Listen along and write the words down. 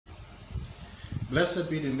Blessed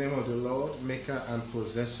be the name of the Lord, maker and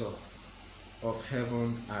possessor of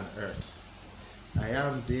heaven and earth. I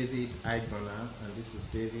am David Aigbona, and this is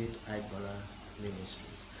David Aigbona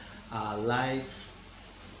Ministries. Our live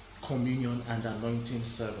communion and anointing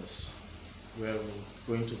service, where we're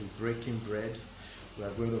going to be breaking bread, we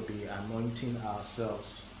are going to be anointing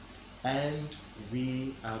ourselves, and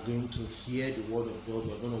we are going to hear the word of God.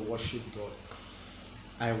 We're going to worship God.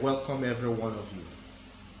 I welcome every one of you.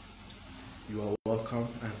 You are welcome,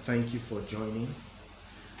 and thank you for joining.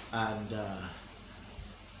 And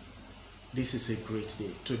this is a great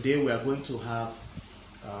day. Today we are going to have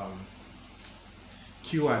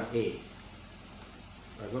Q&A.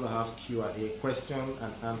 We're going to have Q&A, question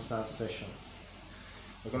and answer session.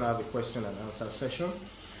 We're going to have a question and answer session.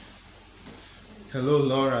 Hello,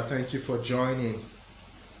 Laura. Thank you for joining.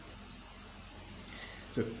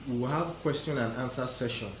 So we'll have question and answer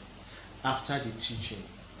session after the teaching.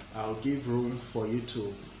 I'll give room for you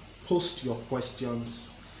to post your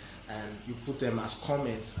questions, and you put them as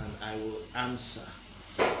comments, and I will answer.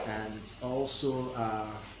 And also,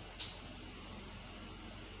 I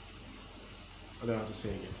don't want to say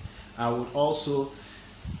again. I would also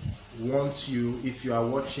want you, if you are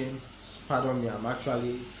watching, pardon me, I'm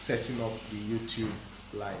actually setting up the YouTube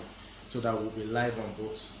live, so that we'll be live on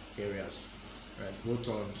both areas, right? Both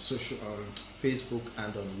on Facebook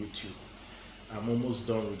and on YouTube. I'm almost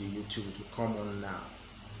done with the YouTube to come on now.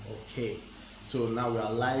 Okay, so now we are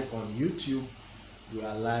live on YouTube, we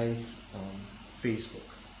are live on Facebook.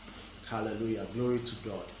 Hallelujah, glory to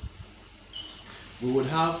God. We would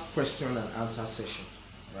have question and answer session,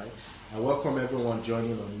 right? I welcome everyone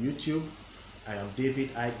joining on YouTube. I am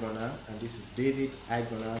David Aigbona, and this is David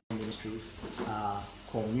Aigbona Ministries,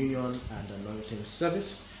 communion and anointing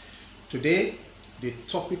service. Today, the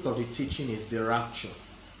topic of the teaching is the rapture.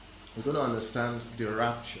 We're going to understand the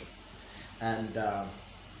rapture, and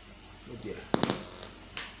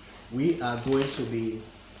we are going to be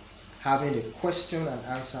having a question and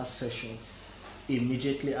answer session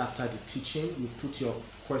immediately after the teaching. You put your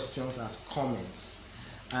questions as comments,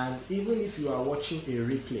 and even if you are watching a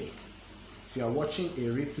replay,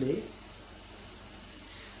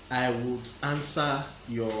 I would answer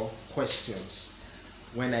your questions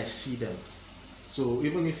when I see them. So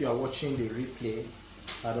even if you are watching the replay,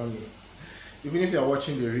 even if you are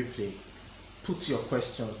watching the replay, put your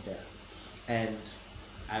questions there, and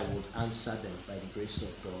I would answer them by the grace of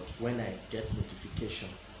God when I get notification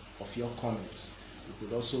of your comments. You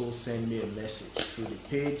could also send me a message through the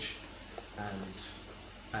page, and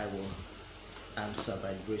I will answer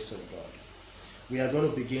by the grace of God. We are going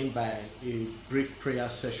to begin by a brief prayer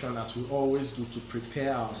session, as we always do, to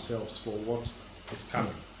prepare ourselves for what is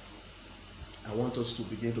coming. I want us to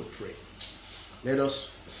begin to pray. Let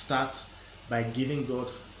us start by giving God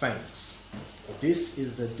thanks. This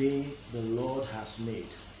is the day the Lord has made.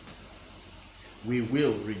 We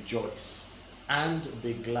will rejoice and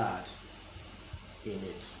be glad in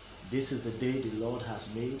it. This is the day the Lord has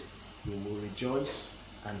made. We will rejoice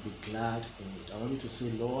and be glad in it. I want you to say,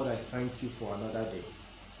 Lord, I thank you for another day.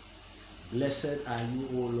 Blessed are you,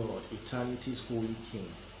 O Lord, eternity's holy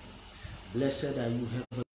King. Blessed are you,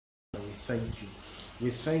 heaven. We thank you. We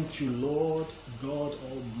thank you, Lord God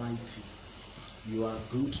Almighty. You are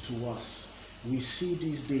good to us. We see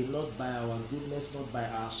this day not by our goodness, not by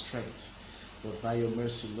our strength, but by your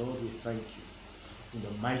mercy, Lord. We thank you. In the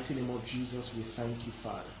mighty name of Jesus, we thank you,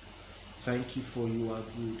 Father. Thank you for you are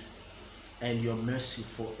good, and your mercy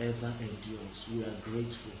forever endures. We are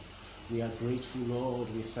grateful. We are grateful, Lord.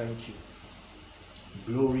 We thank you.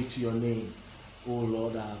 Glory to your name, O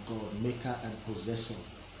Lord our God, maker and possessor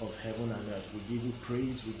of heaven and earth. We give you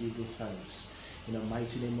praise, we give you thanks. In the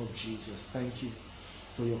mighty name of Jesus, thank you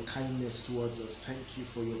for your kindness towards us. Thank you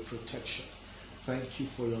for your protection. Thank you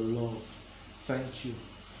for your love. Thank you.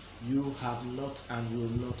 You have not and will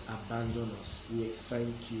not abandon us. We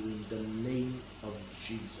thank you in the name of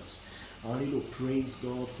Jesus. I want you to praise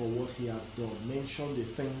God for what he has done. Mention the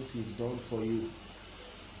things he's done for you.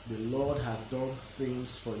 The Lord has done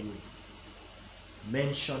things for you.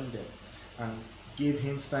 Mention them and give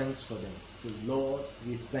him thanks for them. So, Lord,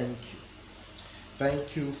 we thank you.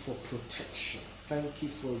 Thank you for protection. Thank you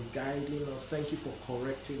for guiding us. Thank you for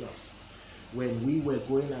correcting us. When we were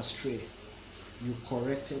going astray, you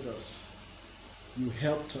corrected us. You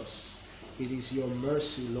helped us. It is your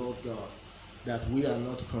mercy, Lord God, that we are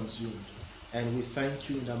not consumed. And we thank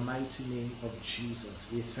you in the mighty name of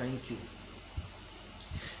Jesus. We thank you.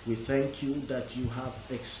 We thank you that you have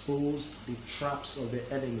exposed the traps of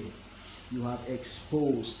the enemy. You have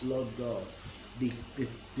exposed, Lord God,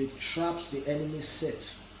 the traps the enemy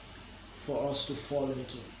set for us to fall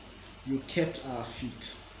into. You kept our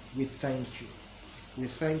feet. We thank you. We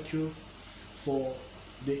thank you for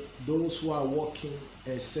those who are working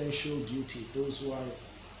essential duty, those who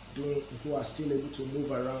are still able to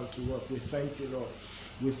move around to work. We thank you, Lord.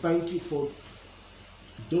 We thank you for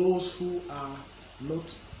those who are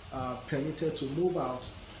not permitted to move out,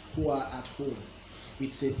 who are at home.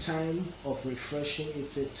 It's a time of refreshing.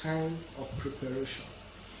 It's a time of preparation.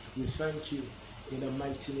 We thank you in the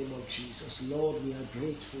mighty name of Jesus. Lord, we are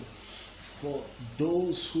grateful for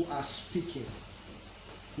those who are speaking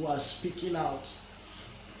out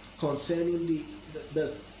concerning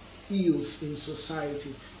the ills in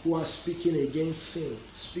society, who are speaking against sin,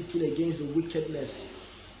 speaking against the wickedness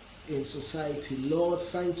in society. Lord,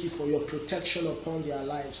 thank you for your protection upon their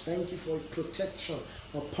lives. Thank you for protection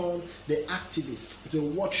upon the activists, the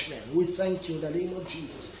watchmen. We thank you in the name of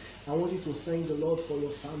Jesus. I want you to thank the Lord for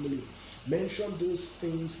your family. Mention those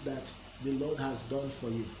things that the Lord has done for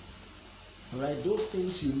you. All right, those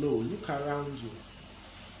things you know. Look around you.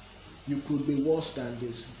 You could be worse than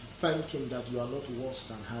this. Thank him that you are not worse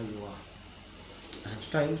than how you are. And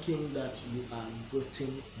thank him that you are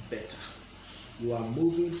getting better. You are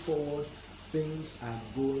moving forward. Things are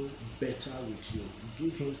going better with you.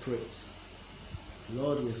 Give him praise.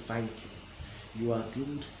 Lord, we thank you. You are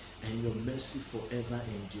good and your mercy forever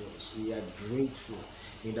endures. We are grateful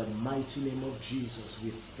in the mighty name of Jesus.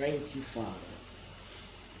 We thank you, Father.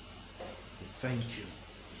 We thank you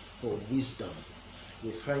for wisdom.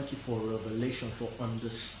 We thank you for revelation, for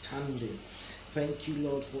understanding. Thank you,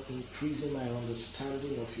 Lord, for increasing my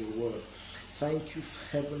understanding of your word. Thank you,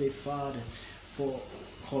 Heavenly Father, for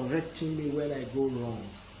correcting me when I go wrong.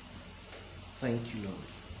 Thank you, Lord,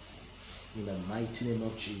 in the mighty name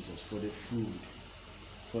of Jesus, for the food,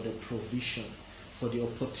 for the provision, for the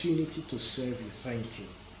opportunity to serve you. Thank you.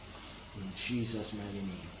 In Jesus' mighty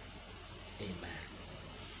name. Amen.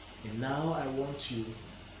 And now I want you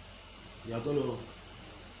are going to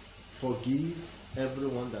forgive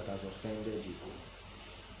everyone that has offended you.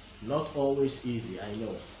 Not always easy, I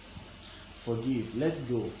know. Forgive, let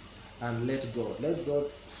go, and let God. Let God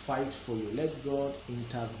fight for you. Let God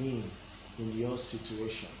intervene in your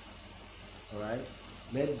situation. Alright?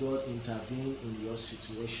 Let God intervene in your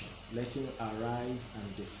situation. Let him arise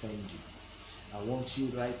and defend you. I want you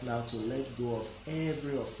right now to let go of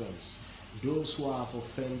every offense. Those who have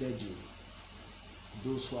offended you,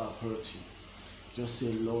 those who have hurt you, just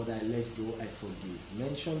say, Lord, I let go, I forgive.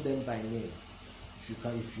 Mention them by name.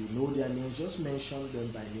 If you know their name, just mention them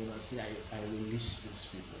by name and say, I release these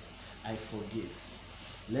people. I forgive.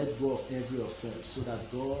 Let go of every offense so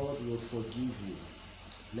that God will forgive you.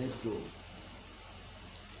 Let go.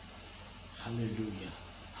 Hallelujah.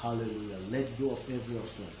 Hallelujah. Let go of every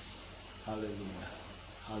offense. Hallelujah.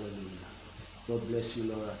 Hallelujah. God bless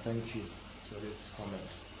you, Laura. Thank you for this comment.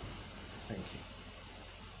 Thank you.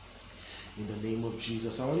 In the name of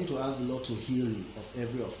Jesus, I want you to ask the Lord to heal you of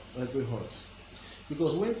every hurt.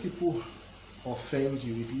 Because when people offend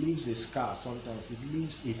you, it leaves a scar sometimes. It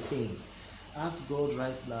leaves a pain. Ask God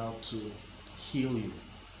right now to heal you.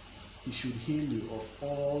 He should heal you of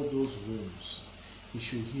all those wounds. He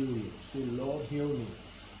should heal you. Say, Lord, heal me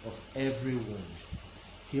of every wound.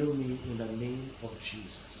 Heal me in the name of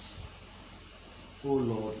Jesus. Oh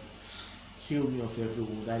Lord, heal me of every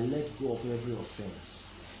wound. I let go of every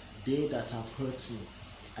offense. They that have hurt me,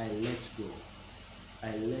 I let go.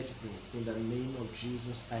 I let go. In the name of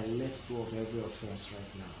Jesus, I let go of every offense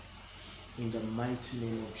right now. In the mighty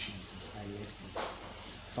name of Jesus, I let go.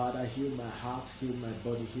 Father, heal my heart, heal my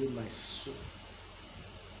body, heal my soul.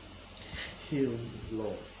 Heal me,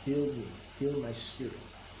 Lord. Heal me. Heal my spirit.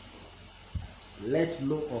 Let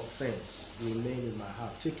no offense remain in my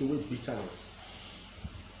heart. Take away bitterness.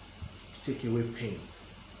 Take away pain.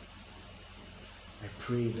 I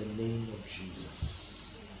pray in the name of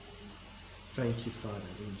Jesus. Thank you, Father,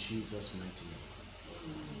 in Jesus' mighty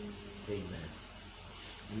name. Amen.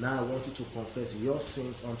 Now I want you to confess your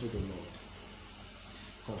sins unto the Lord.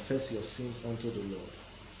 Confess your sins unto the Lord.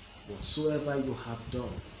 Whatsoever you have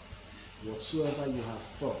done, whatsoever you have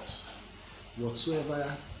thought,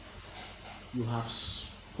 whatsoever you have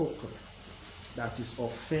spoken that is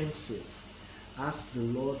offensive, ask the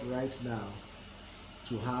Lord right now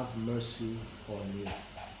to have mercy on you.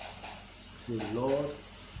 Say, Lord,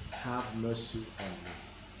 have mercy on me.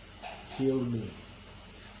 Heal me.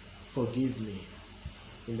 Forgive me.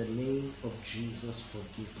 In the name of Jesus,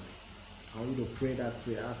 forgive me. I want you to pray that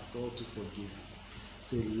prayer. Ask God to forgive you.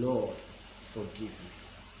 Say, Lord, forgive me.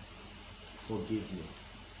 Forgive me.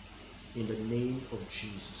 In the name of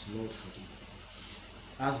Jesus, Lord, forgive me.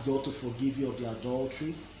 Ask God to forgive you of the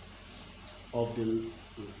adultery, of the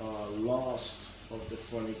lust, of the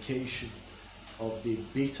fornication, of the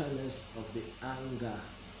bitterness, of the anger,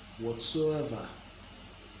 whatsoever,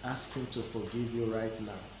 ask him to forgive you right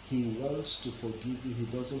now. He wants to forgive you. He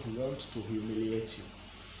doesn't want to humiliate you.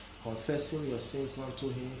 Confessing your sins unto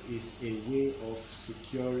him is a way of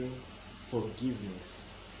securing forgiveness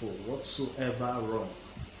for whatsoever wrong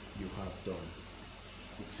you have done.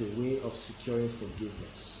 It's a way of securing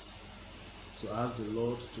forgiveness. So ask the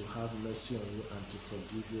Lord to have mercy on you and to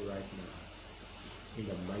forgive you right now. In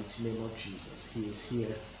the mighty name of Jesus. He is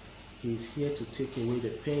here. He is here to take away the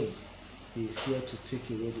pain. He is here to take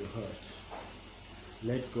away the hurt.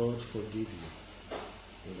 Let God forgive you.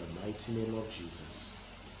 In the mighty name of Jesus.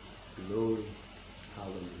 Glory.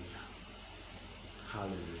 Hallelujah.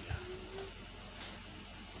 Hallelujah.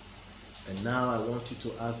 And now I want you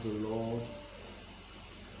to ask the Lord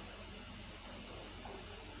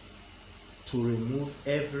to remove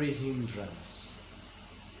every hindrance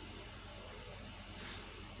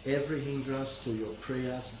to your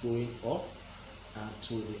prayers going up and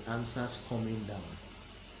to the answers coming down.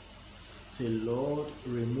 Say, Lord,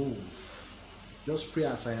 remove. Just pray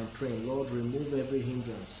as I am praying. Lord, remove every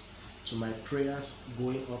hindrance to my prayers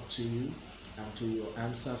going up to you and to your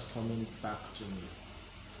answers coming back to me,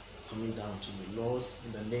 coming down to me. Lord,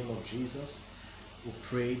 in the name of Jesus, we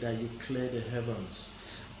pray that you clear the heavens.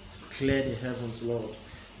 Clear the heavens, Lord,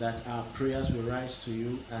 that our prayers will rise to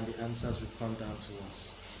you and the answers will come down to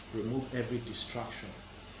us. Remove every distraction.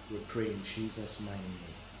 We pray in Jesus' mighty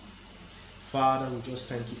name. Father, we just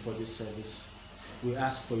thank you for this service. We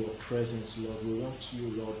ask for your presence, Lord. We want you,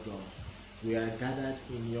 Lord God. We are gathered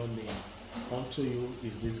in your name. Unto you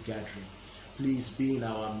is this gathering. Please be in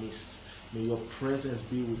our midst. May your presence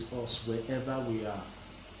be with us wherever we are.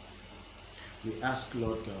 We ask,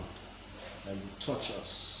 Lord God, that you touch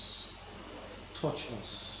us. Touch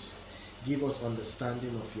us. Give us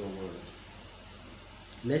understanding of your word.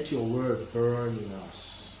 Let your word burn in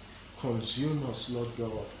us. Consume us, Lord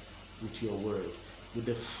God, with your word. With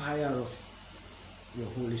the fire of your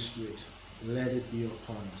Holy Spirit, let it be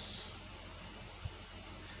upon us.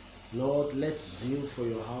 Lord, let zeal for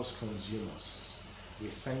your house consume us. We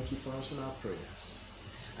thank you for answering our prayers.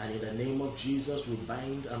 And in the name of Jesus, we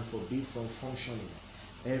bind and forbid from functioning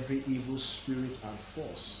every evil spirit and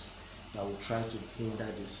force that will try to hinder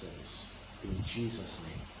this service. In Jesus'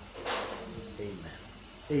 name, amen.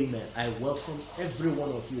 Amen. I welcome every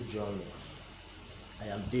one of you joining. I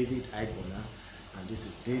am David Igbona, and this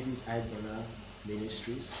is David Igbona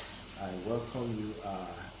Ministries. I welcome you.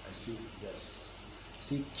 I see, yes.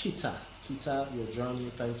 See Kita, you're joining.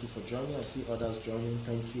 Thank you for joining. I see others joining.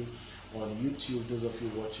 Thank you. On YouTube, those of you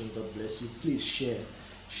watching, God bless you. Please share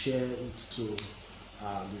it to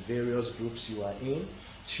the various groups you are in.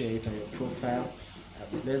 Share it on your profile.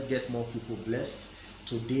 Let's get more people blessed.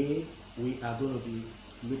 Today we are going to be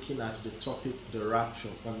looking at the topic, the rapture,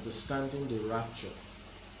 understanding the rapture.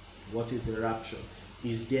 What is the rapture?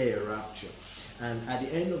 Is there a rapture? And at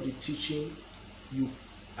the end of the teaching,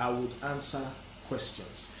 I would answer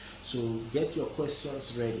questions. So get your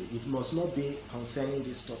questions ready. It must not be concerning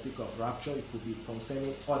this topic of rapture. It could be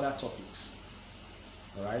concerning other topics.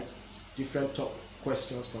 All right, different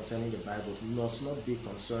questions concerning the Bible. It must not be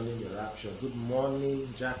concerning the rapture. Good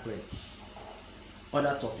morning, Jacqueline.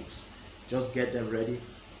 Other topics, just get them ready.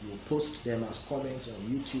 You post them as comments on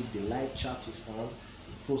YouTube. The live chat is on.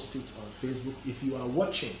 You post it on Facebook. If you are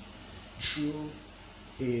watching through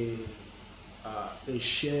a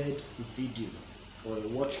shared video or a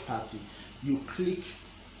watch party, you click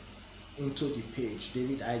into the page,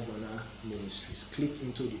 David Igbona Ministries. Click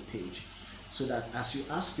into the page so that as you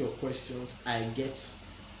ask your questions, I get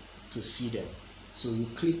to see them. So you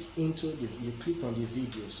click on the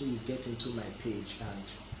video so you get into my page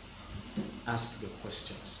and ask the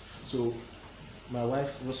questions. So my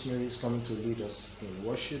wife Rosemary is coming to lead us in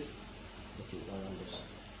worship. Okay, one on this.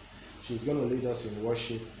 She's going to lead us in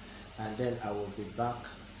worship, and then I will be back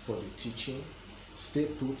for the teaching. Stay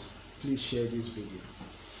put. Please share this video.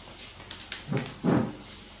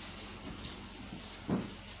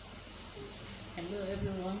 Hello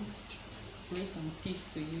everyone. Grace and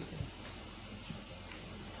peace to you.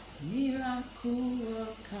 Miracle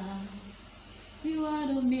worker, you are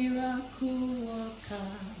the miracle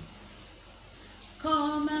worker.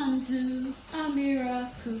 Come and do a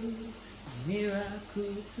miracle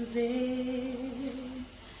today.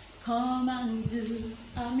 Come and do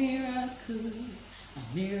a miracle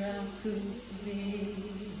today.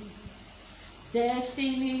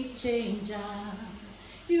 Destiny changer,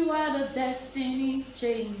 you are the destiny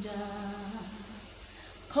changer.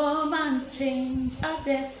 Come and change our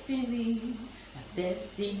destiny,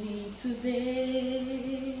 destiny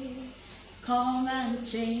today. Come and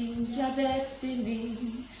change your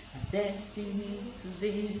destiny,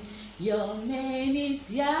 today. Your name is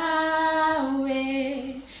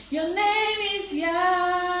Yahweh. Your name is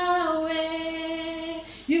Yahweh.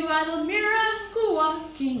 You are the miracle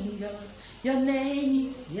working God. Your name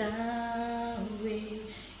is Yahweh.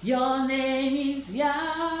 Your name is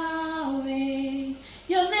Yahweh.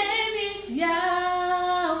 Your name is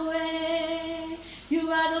Yahweh.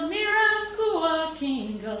 You are the miracle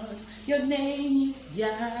working God. Your name is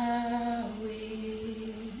Yahweh.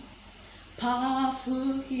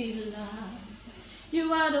 Powerful healer.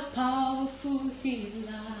 You are the powerful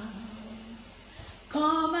healer.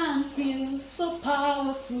 Come and heal, so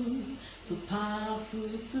powerful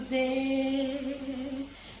today.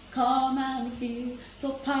 Come and heal,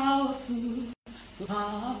 so powerful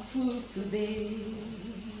today.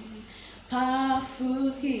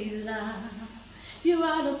 Powerful healer, you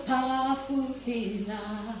are the powerful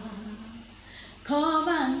healer. Come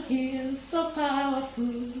and heal, so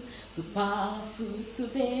powerful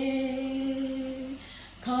today.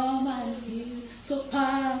 Come and heal, so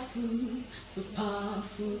powerful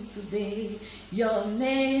today. Your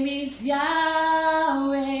name is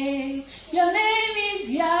Yahweh. Your name is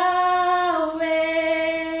Yahweh.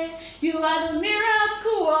 You are the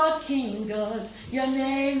miracle working God. Your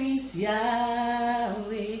name is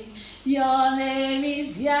Yahweh. Your name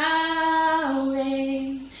is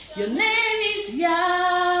Yahweh. Your name is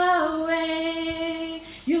Yahweh.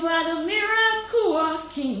 You are the miracle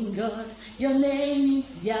working God. Your name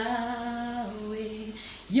is Yahweh.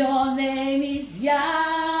 Your name is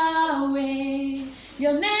Yahweh.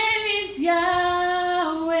 Your name is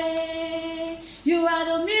Yahweh. You are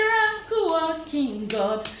the miracle working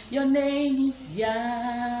God. Your name is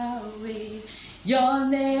Yahweh. Your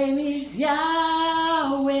name is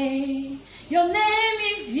Yahweh. Your name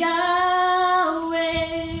is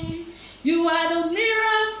Yahweh. You are the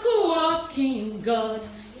miracle working God.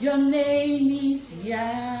 Your name is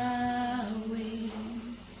Yahweh.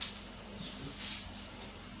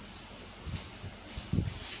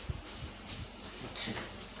 Okay.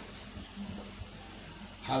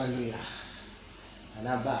 Hallelujah. And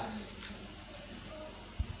I'm back.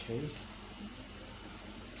 Okay.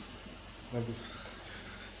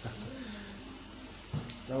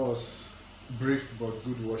 That was brief but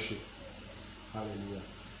good worship. Hallelujah.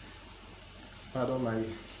 Pardon my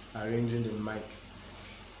arranging the mic.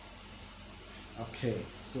 Okay,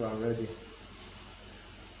 so I'm ready.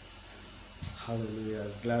 Hallelujah.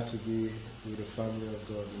 It's glad to be with the family of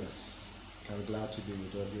God. Yes, I'm glad to be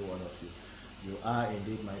with every one of you. You are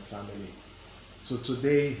indeed my family. So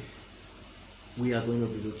today we are going to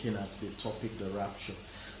be looking at the topic, the rapture.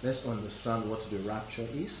 Let's understand what the rapture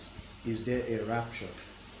is. Is there a rapture?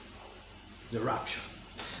 The rapture.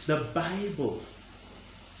 The Bible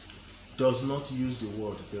does not use the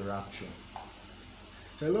word the rapture.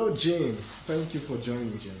 Hello, Jane. Thank you for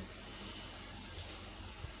joining, Jane.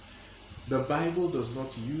 The Bible does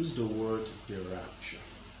not use the word the rapture.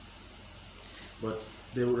 But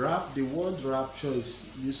the word rapture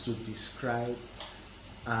is used to describe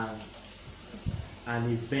an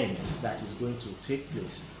event that is going to take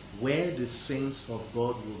place where the saints of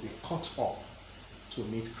God will be caught up to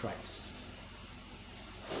meet Christ.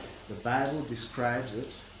 The Bible describes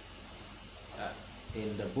it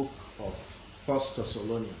in the book of 1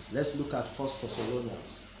 Thessalonians. Let's look at 1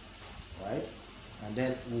 Thessalonians, right? And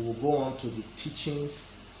then we will go on to the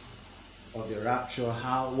teachings of the rapture,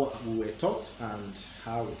 what we were taught and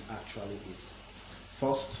how it actually is.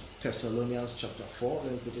 1 Thessalonians chapter 4,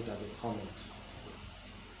 let me put it as a comment.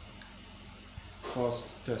 1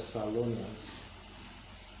 Thessalonians.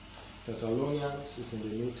 Thessalonians is in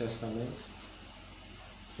the New Testament.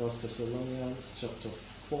 1 Thessalonians chapter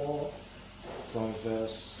 4 from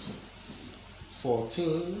verse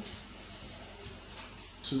 14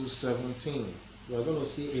 to 17. We are going to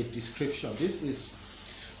see a description. This is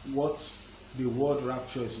what the word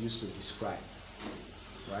rapture is used to describe.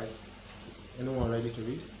 Right? Anyone ready to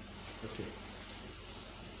read? Okay.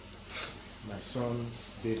 My son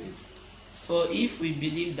David. For if we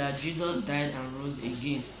believe that Jesus died and rose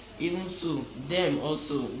again, even so, them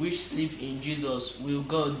also which sleep in Jesus will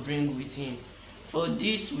God bring with him. For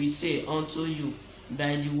this we say unto you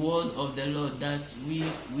by the word of the Lord, that we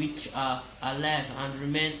which are alive and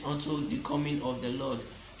remain unto the coming of the Lord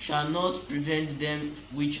shall not prevent them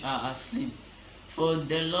which are asleep. For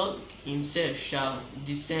the Lord himself shall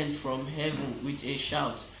descend from heaven with a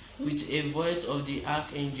shout, with a voice of the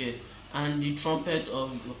archangel, and the trumpet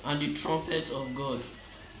of God,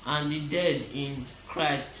 and the dead in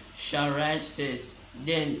Christ shall rise first.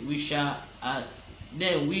 Then we shall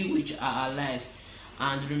Then we which are alive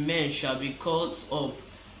and remain shall be caught up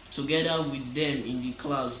together with them in the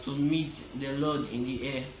clouds to meet the Lord in the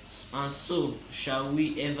air, and so shall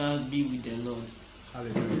we ever be with the Lord.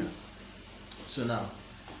 Hallelujah. So now,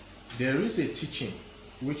 there is a teaching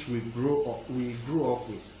which we grew up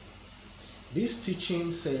with. This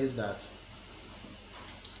teaching says that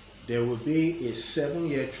there will be a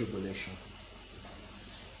 7-year tribulation,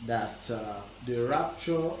 that the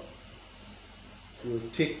rapture will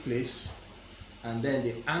take place, and then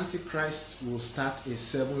the Antichrist will start a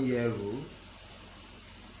 7-year rule.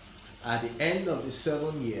 At the end of the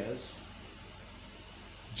 7 years,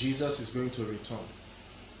 Jesus is going to return.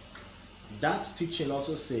 That teaching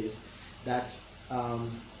also says that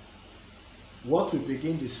what will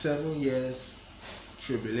begin the 7 years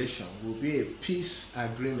tribulation will be a peace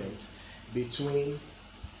agreement between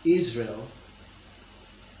Israel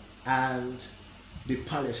and the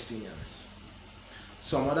Palestinians.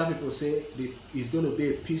 Some other people say it's going to be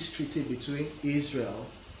a peace treaty between Israel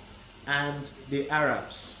and the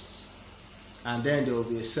Arabs. And then there will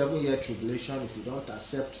be a 7-year tribulation. If you don't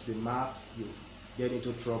accept the mark, you get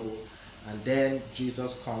into trouble. And then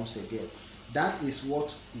Jesus comes again. That is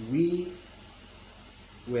what we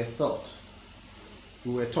were taught.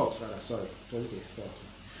 We were taught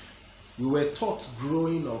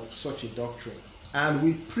growing up such a doctrine. And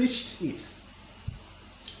we preached it.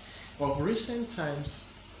 Of recent times,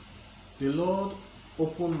 the Lord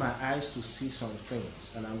opened my eyes to see some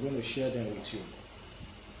things, and I'm going to share them with you.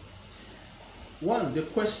 One, the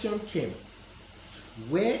question came,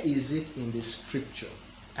 where is it in the scripture?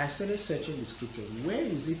 I started searching the scriptures. Where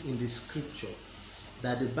is it in the scripture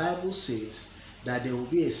that the Bible says that there will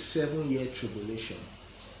be a 7-year tribulation?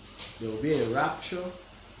 There will be a rapture,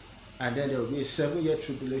 and then there will be a 7-year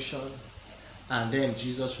tribulation, and then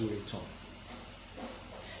Jesus will return.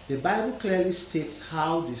 The Bible clearly states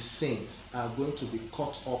how the saints are going to be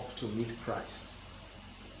caught up to meet Christ.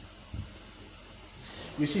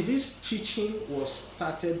 You see, this teaching was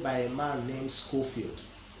started by a man named Scofield.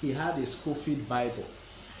 He had a Scofield Bible.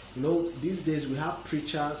 You know, these days we have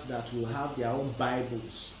preachers that will have their own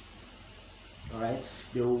Bibles. All right,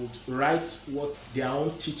 they will write their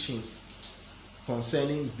own teachings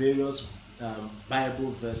concerning various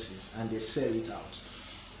Bible verses, and they sell it out.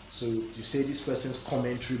 So you say this person's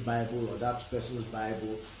commentary Bible or that person's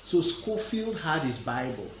Bible. So Scofield had his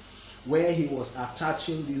Bible where he was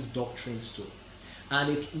attaching these doctrines to.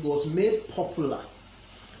 And it was made popular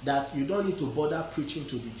that you don't need to bother preaching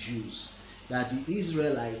to the Jews. That the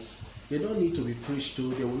Israelites, they don't need to be preached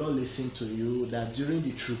to. They will not listen to you. That during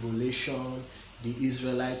the tribulation, the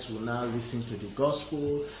Israelites will now listen to the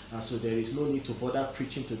gospel, and so there is no need to bother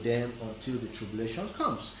preaching to them until the tribulation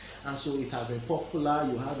comes. And so it has been popular.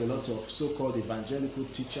 You have a lot of so-called evangelical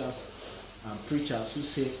teachers and preachers who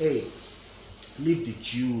say, hey, leave the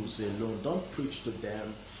Jews alone. Don't preach to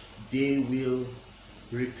them. They will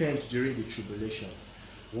repent during the tribulation.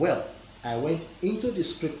 Well, I went into the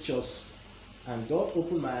scriptures and God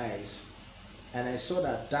opened my eyes, and I saw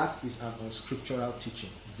that that is an unscriptural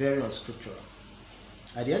teaching, very unscriptural.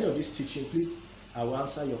 At the end of this teaching, please, I will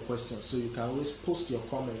answer your questions, so you can always post your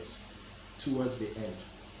comments towards the end.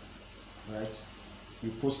 All right?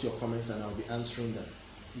 You post your comments and I'll be answering them.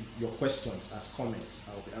 Your questions as comments,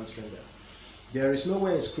 I'll be answering them. There is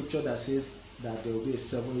nowhere in scripture that says that there will be a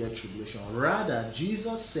 7-year tribulation. Rather,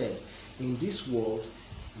 Jesus said, in this world,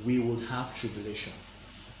 we will have tribulation.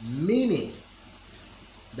 Meaning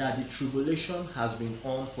that the tribulation has been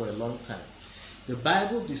on for a long time. The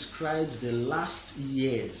Bible describes the last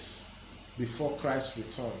years before Christ's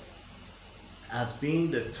return as being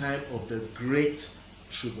the time of the great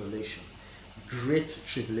tribulation. Great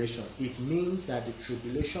tribulation. It means that the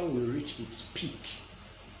tribulation will reach its peak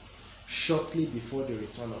shortly before the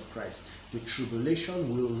return of Christ. The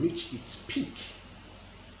tribulation will reach its peak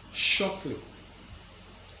shortly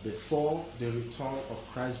before the return of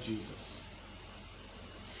Christ Jesus.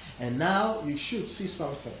 And now you should see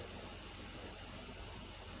something.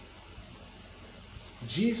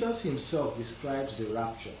 Jesus himself describes the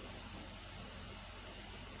rapture.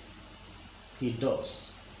 He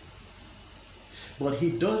does. But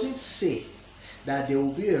he doesn't say that there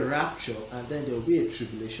will be a rapture and then there will be a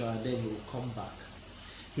tribulation and then he will come back.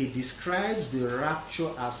 He describes the rapture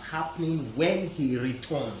as happening when he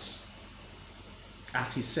returns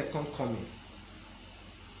at his second coming.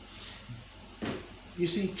 You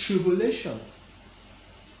see, tribulation,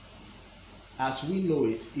 as we know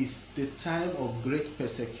it, is the time of great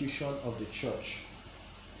persecution of the church,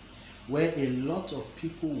 where a lot of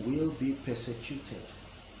people will be persecuted.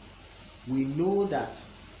 We know that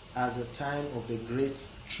as a time of the great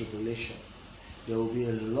tribulation, there will be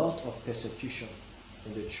a lot of persecution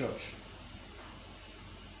in the church.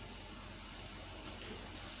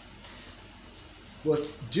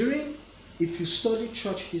 But if you study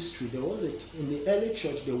church history, in the early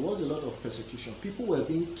church, there was a lot of persecution. People were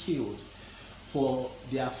being killed for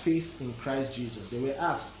their faith in Christ Jesus. They were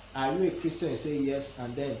asked, "Are you a Christian?" and say yes,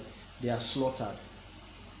 and then they are slaughtered.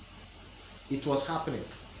 It was happening.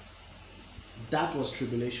 That was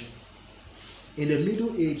tribulation. In the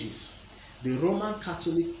Middle Ages, the Roman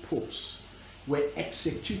Catholic popes were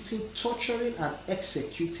torturing and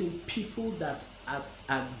executing people that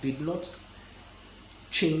did not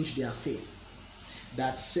change their faith,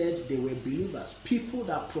 that said they were believers, people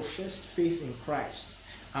that professed faith in Christ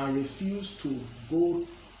and refused to go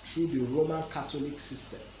through the Roman Catholic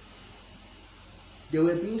system. They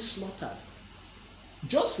were being slaughtered.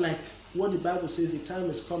 Just like what the Bible says, the time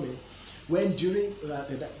is coming when during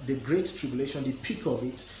the Great Tribulation, the peak of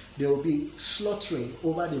it, there will be slaughtering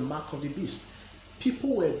over the mark of the beast.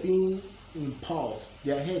 People were being impaled,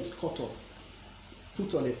 their heads cut off,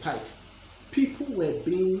 put on a pike. People were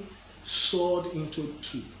being sawed into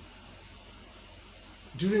two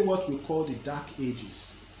during what we call the Dark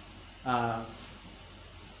Ages,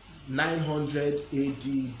 900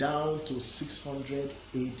 AD down to 600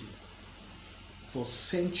 AD. For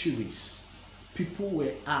centuries, people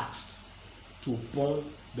were asked to burn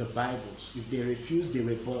the Bibles. If they refused, they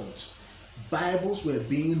were burnt. Bibles were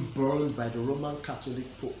being burned by the Roman Catholic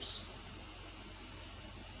popes.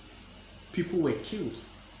 People were killed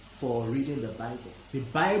for reading the Bible. The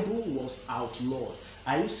Bible was outlawed.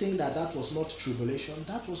 Are you saying that was not tribulation?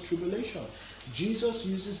 That was tribulation. Jesus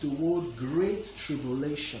uses the word great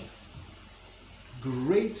tribulation.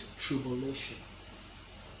 Great tribulation.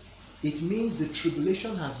 It means the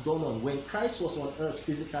tribulation has gone on. When Christ was on earth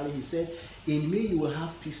physically, he said, "In me you will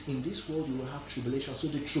have peace. In this world you will have tribulation." So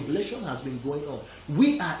the tribulation has been going on.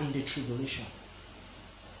 We are in the tribulation.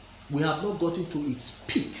 We have not gotten to its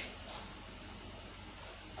peak.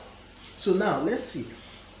 So now let's see.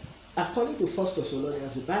 According to 1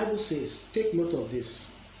 Thessalonians, the Bible says, take note of this,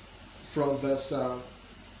 from verse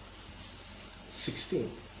 16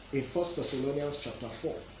 in 1 Thessalonians chapter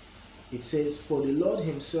 4. It says, "For the Lord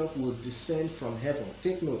himself will descend from heaven."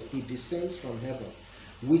 Take note, he descends from heaven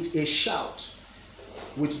with a shout,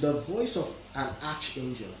 with the voice of an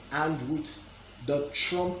archangel, and with the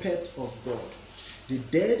trumpet of God. The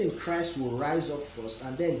dead in Christ will rise up first,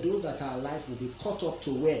 and then those that are alive will be caught up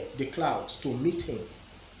to where? The clouds, to meet him.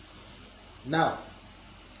 Now,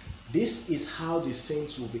 this is how the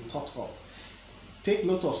saints will be caught up. Take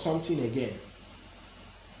note of something again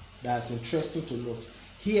that's interesting to note.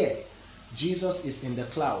 Here, Jesus is in the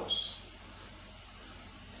clouds.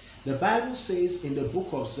 The Bible says in the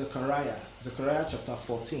book of Zechariah chapter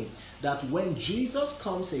 14, that when Jesus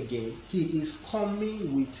comes again, he is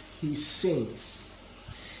coming with his saints.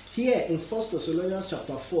 Here in 1 Thessalonians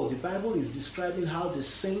chapter 4, the Bible is describing how the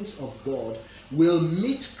saints of God will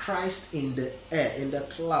meet Christ in the air, in the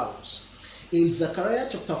clouds. In Zechariah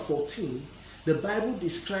chapter 14, the Bible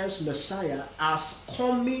describes Messiah as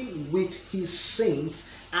coming with his saints,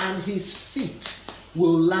 and his feet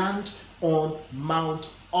will land on Mount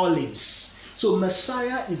Olives. So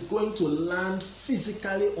Messiah is going to land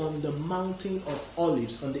physically on the mountain of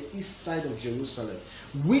Olives on the east side of Jerusalem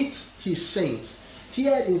with his saints.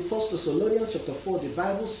 Here in 1 Thessalonians chapter 4, the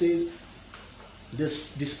Bible says,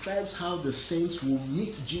 this describes how the saints will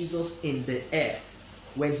meet Jesus in the air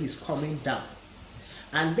when he's coming down.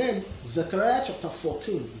 And then Zechariah chapter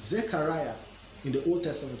 14, Zechariah in the Old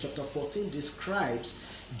Testament chapter 14 describes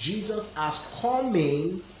Jesus as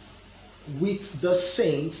coming with the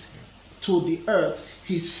saints to the earth,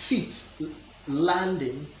 his feet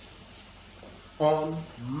landing on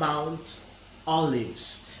Mount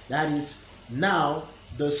Olives. That is, now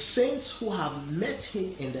the saints who have met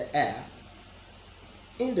him in the air,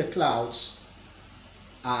 in the clouds,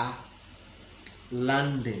 are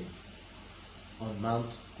landing on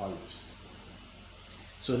Mount Olives.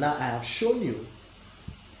 So now I have shown you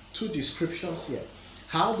two descriptions here.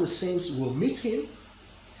 How the saints will meet him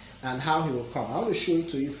and how he will come. I want to show it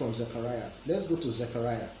to you from Zechariah. Let's go to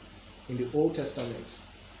Zechariah in the Old Testament.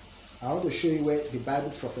 I want to show you where the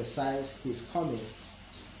Bible prophesies his coming.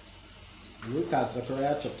 Look at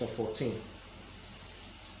Zechariah chapter 14,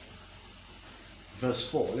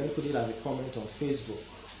 verse 4. Let me put it as a comment on Facebook.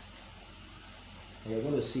 And you're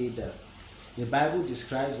going to see that the Bible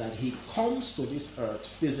describes that he comes to this earth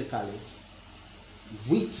physically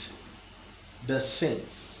with the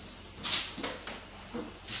saints.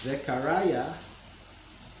 Zechariah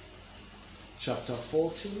chapter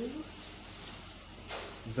 14,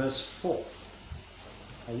 verse 4.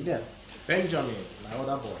 Are you there? Benjamin, my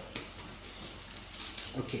other boy.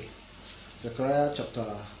 Okay. Zechariah chapter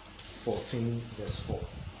 14, verse 4.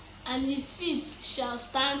 And his feet shall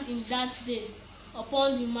stand in that day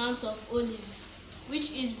upon the Mount of Olives,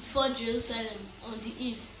 which is before Jerusalem on the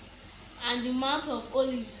east. And the Mount of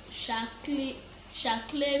Olives shall clave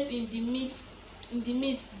in the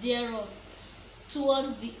midst thereof,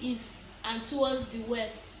 towards the east and towards the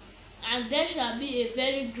west. And there shall be a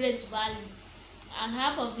very great valley, and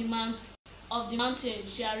half of the mountain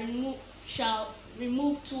shall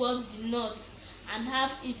remove towards the north, and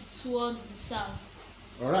half it towards the south.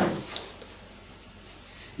 All right.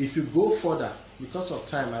 If you go further, because of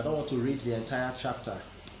time, I don't want to read the entire chapter.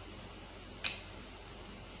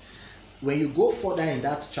 When you go further in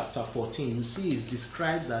that chapter 14, you see it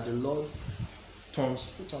describes that the Lord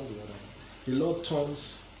turns,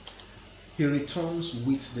 he returns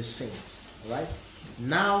with the saints, right?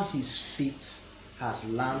 Now his feet has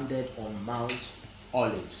landed on Mount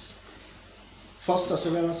Olives. 1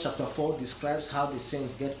 Thessalonians chapter 4 describes how the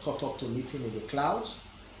saints get caught up to meet him in the clouds.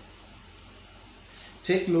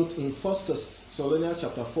 Take note, in 1 Thessalonians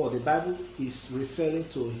chapter 4, the Bible is referring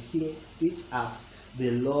to it as the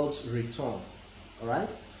Lord's return. Alright?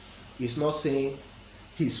 It's not saying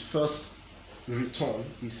his first return,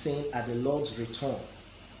 it's saying at the Lord's return.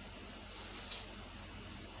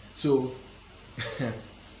 So,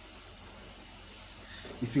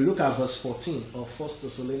 if you look at verse 14 of 1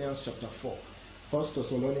 Thessalonians chapter 4, 1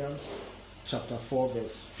 Thessalonians chapter 4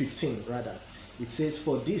 verse 15 rather, it says,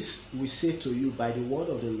 "For this we say to you by the word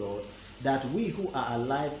of the Lord, that we who are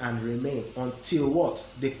alive and remain until what?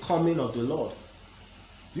 The coming of the Lord."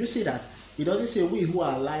 Do you see that? It doesn't say we who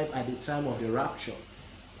are alive at the time of the rapture.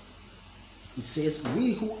 It says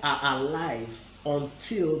we who are alive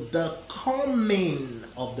until the coming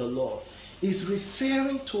of the Lord. It's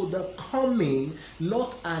referring to the coming,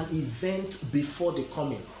 not an event before the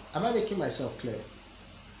coming. Am I making myself clear?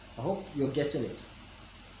 I hope you're getting it.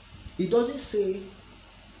 It doesn't say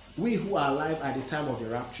we who are alive at the time of the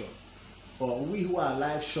rapture, or we who are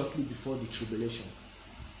alive shortly before the tribulation.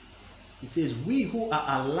 It says we who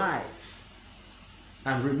are alive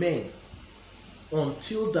and remain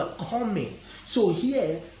until the coming. So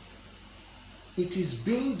here it is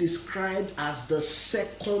being described as the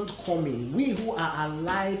second coming. We who are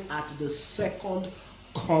alive at the second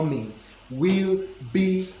coming will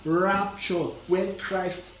be raptured. When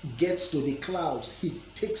Christ gets to the clouds, he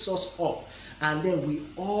takes us up, and then we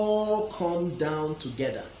all come down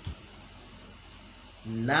together.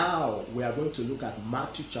 Now we are going to look at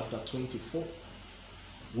Matthew chapter 24,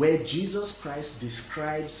 where Jesus Christ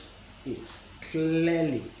describes it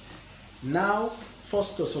clearly. Now 1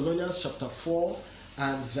 Thessalonians chapter 4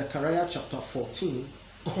 and Zechariah chapter 14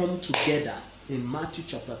 come together in Matthew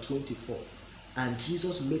chapter 24, and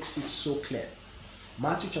Jesus makes it so clear.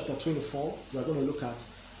 Matthew chapter 24, we are going to look at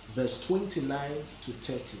verse 29 to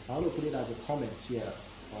 30. I want to put it as a comment here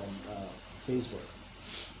on Facebook.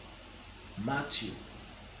 Matthew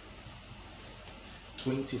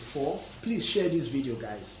 24. Please share this video,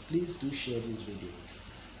 guys. Please do share this video.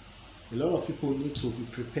 A lot of people need to be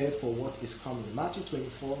prepared for what is coming. Matthew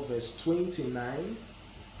 24 verse 29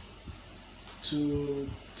 to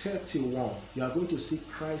 31. You are going to see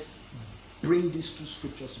Christ bring these two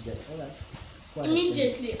scriptures together. All right. Go ahead.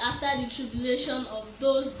 Immediately after the tribulation of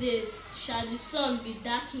those days shall the sun be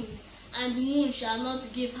darkened, and the moon shall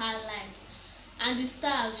not give her light, and the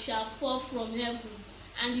stars shall fall from heaven,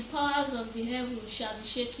 and the powers of the heaven shall be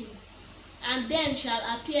shaken. And then shall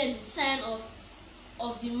appear the sign of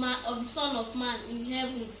the Son of Man in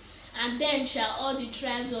heaven, and then shall all the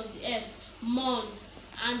tribes of the earth mourn,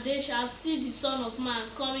 and they shall see the Son of Man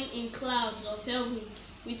coming in clouds of heaven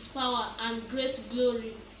with power and great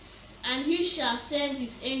glory. And he shall send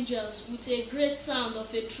his angels with a great sound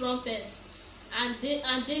of a trumpet, and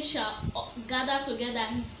they shall gather together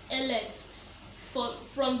his elect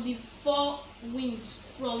from the four winds,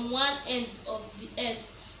 from one end of the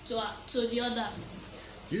earth to the other.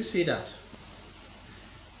 Do you see that?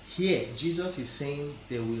 Here, Jesus is saying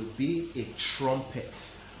there will be a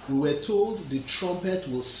trumpet. We were told the trumpet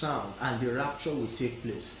will sound and the rapture will take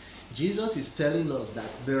place. Jesus is telling us that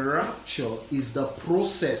the rapture is the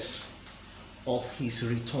process of his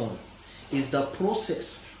return. Is the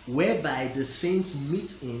process whereby the saints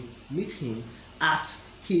meet him at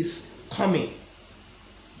his coming.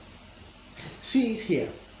 See it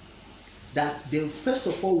here, that there first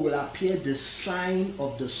of all will appear the sign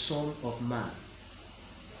of the Son of Man.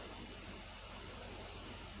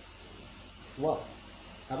 Wow.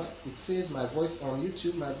 It says my voice on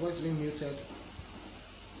YouTube, my voice being muted.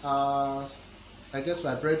 I guess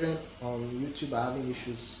my brethren on YouTube are having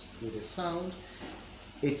issues with the sound.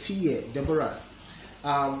 Etiye, Deborah,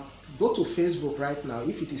 go to Facebook right now.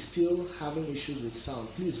 If it is still having issues with sound,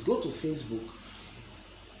 please go to Facebook,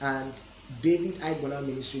 and David Igbona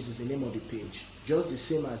Ministries is the name of the page, just the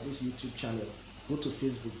same as this YouTube channel. Go to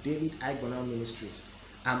Facebook, David Igbona Ministries.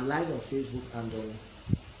 I'm live on Facebook and on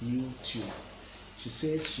YouTube. She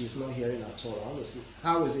says she's not hearing at all. I want to see.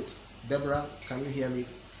 How is it, Deborah? Can you hear me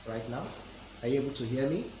right now? Are you able to hear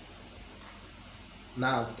me?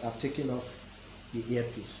 Now I've taken off the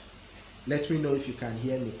earpiece. Let me know if you can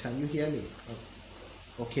hear me. Can you hear me?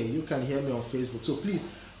 Oh, okay, you can hear me on Facebook. So please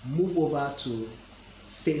move over to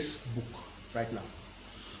Facebook right now.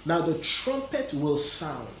 Now the trumpet will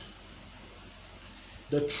sound.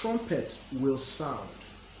 The trumpet will sound.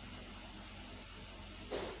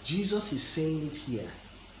 Jesus is saying it here,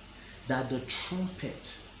 that the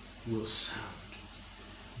trumpet will sound.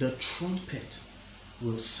 The trumpet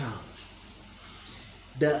will sound.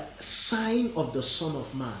 The sign of the Son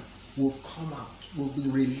of Man will come out, will be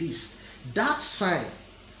released. That sign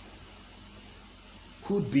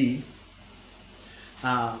could be,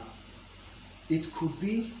 it could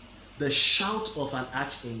be the shout of an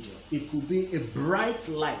archangel. It could be a bright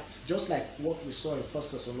light, just like what we saw in 1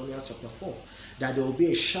 Thessalonians chapter 4, that there will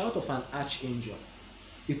be a shout of an archangel.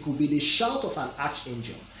 It could be the shout of an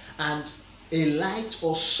archangel and a light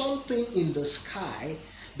or something in the sky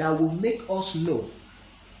that will make us know.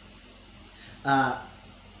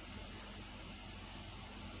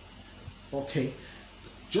 Okay,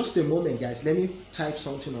 just a moment, guys. Let me type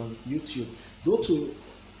something on YouTube. Go to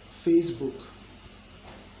Facebook.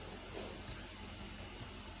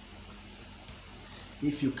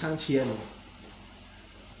 If you can't hear me,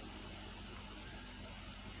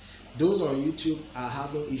 those on YouTube are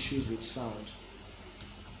having issues with sound.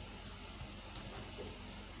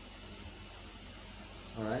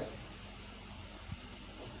 All right.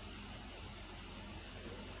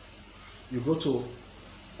 You go to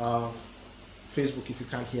Facebook if you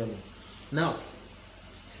can't hear me. Now,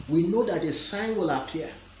 we know that a sign will appear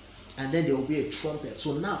and then there will be a trumpet.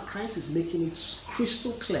 So now Christ is making it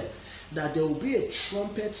crystal clear that there will be a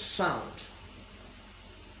trumpet sound.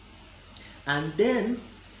 And then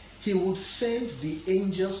he would send the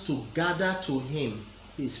angels to gather to him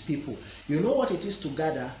his people. You know what it is to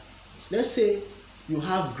gather? Let's say you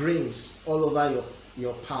have grains all over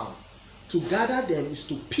your palm. To gather them is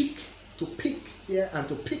to pick here and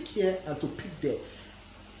to pick here and to pick there.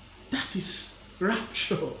 That is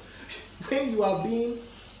rapture. When you are being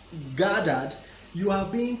gathered, you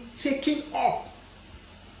are being taken up.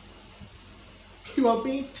 You are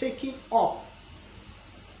being taken up.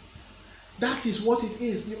 That is what it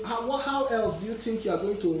is. How else do you think you are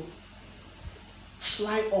going to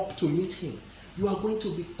fly up to meet him? You are going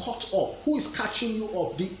to be caught up. Who is catching you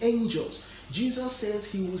up? The angels. Jesus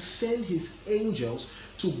says he will send his angels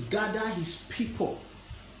to gather his people.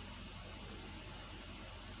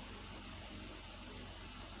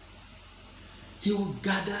 He will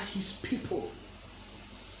gather his people.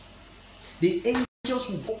 The angels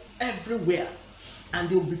will go everywhere and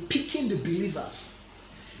they will be picking the believers.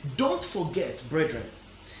 Don't forget, brethren,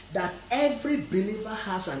 that every believer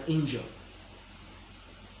has an angel.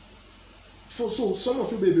 So some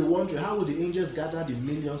of you may be wondering, how will the angels gather the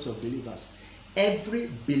millions of believers?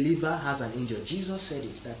 Every believer has an angel. Jesus said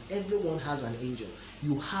it, that everyone has an angel.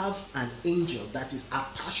 You have an angel that is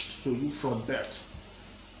attached to you from birth.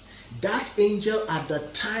 That angel at the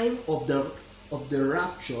time of the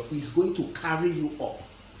rapture is going to carry you up.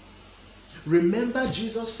 Remember,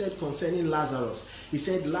 Jesus said concerning Lazarus, he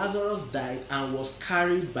said Lazarus died and was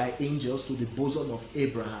carried by angels to the bosom of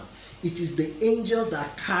Abraham. It is the angels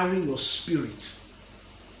that carry your spirit.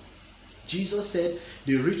 Jesus said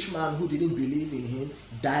the rich man who didn't believe in him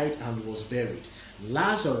died and was buried.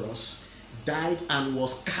 Lazarus died and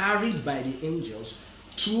was carried by the angels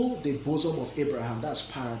to the bosom of Abraham. That's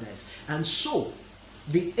paradise. And so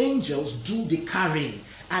the angels do the carrying.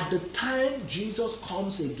 At the time Jesus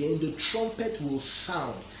comes again, the trumpet will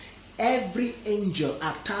sound. Every angel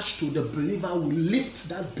attached to the believer will lift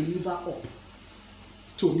that believer up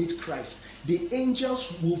to meet Christ. The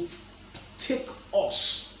angels will take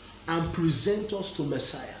us and present us to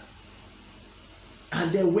Messiah.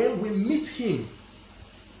 And then when we meet him,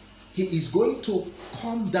 he is going to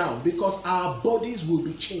come down because our bodies will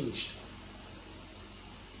be changed.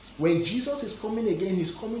 When Jesus is coming again,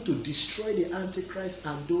 he's coming to destroy the Antichrist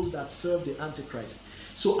and those that serve the Antichrist.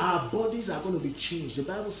 So our bodies are going to be changed. The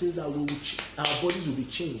Bible says that our bodies will be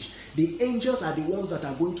changed. The angels are the ones that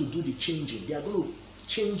are going to do the changing. They are going to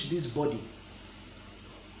change this body.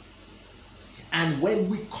 And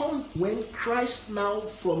when Christ now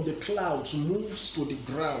from the clouds moves to the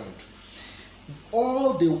ground,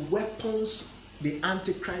 all the weapons the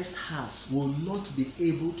Antichrist has will not be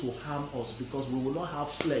able to harm us because we will not have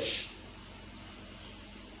flesh.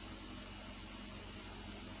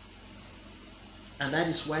 And that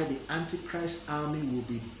is why the Antichrist army will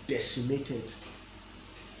be decimated.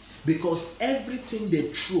 Because everything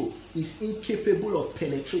they throw is incapable of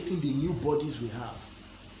penetrating the new bodies we have.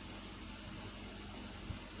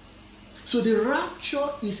 So the rapture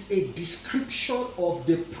is a description of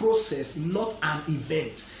the process, not an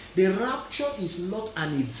event. The rapture is not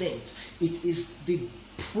an event. It is the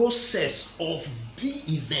process of the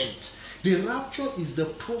event. The rapture is the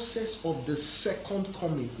process of the second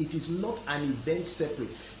coming. It is not an event separate.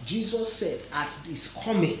 Jesus said at his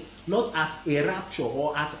coming, not at a rapture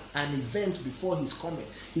or at an event before his coming.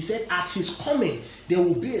 He said at his coming, there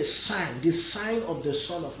will be a sign, the sign of the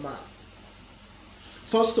Son of Man.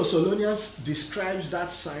 1 Thessalonians describes that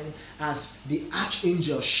sign as the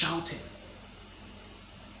archangel shouting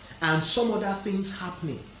and some other things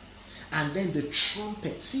happening. And then the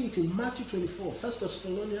trumpet. See it in Matthew 24, 1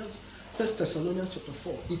 Thessalonians chapter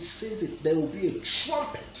 4. It says it, there will be a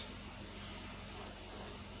trumpet.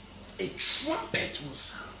 A trumpet will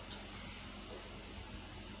sound.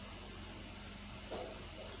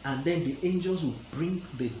 And then the angels will bring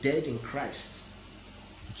the dead in Christ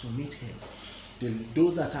to meet him.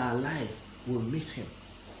 Those that are alive will meet him.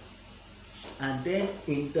 And then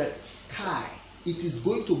in the sky, it is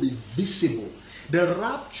going to be visible. The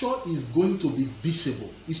rapture is going to be visible.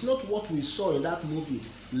 It's not what we saw in that movie,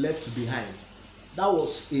 Left Behind. That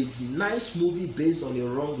was a nice movie based on a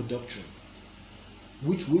wrong doctrine,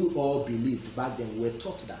 which we all believed back then. We were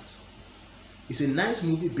taught that. It's a nice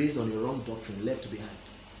movie based on a wrong doctrine, Left Behind,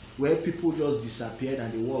 where people just disappeared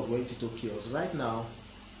and the world went into chaos. Right now,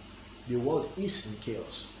 the world is in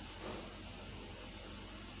chaos.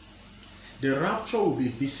 The rapture will be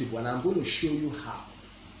visible, and I'm going to show you how.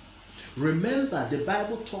 Remember, the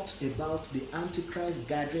Bible talks about the Antichrist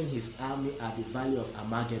gathering his army at the valley of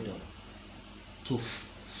Armageddon to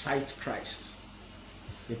fight Christ.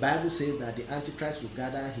 The Bible says that the Antichrist will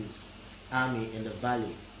gather his army in the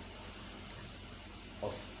valley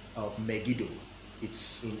of Megiddo.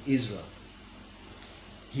 It's in Israel.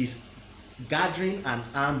 He's gathering an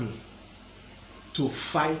army to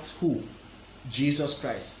fight who? Jesus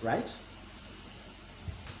Christ, right?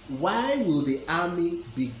 Why will the army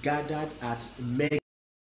be gathered at Megiddo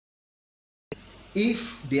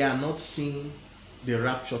if they are not seeing the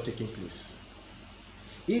rapture taking place?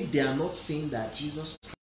 If they are not seeing that Jesus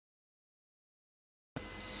Christ,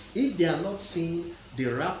 if they are not seeing the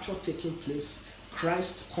rapture taking place,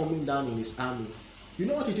 Christ coming down in his army, you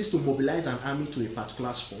know what it is to mobilize an army to a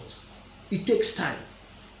particular spot? It takes time.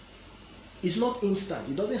 It's not instant.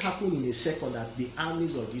 It doesn't happen in a second that the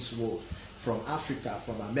armies of this world, from Africa,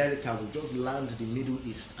 from America, will just land the Middle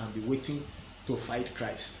East and be waiting to fight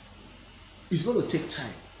Christ. It's going to take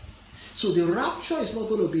time. So the rapture is not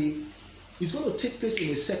going to be, it's going to take place in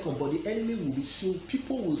a second, but the enemy will be seen.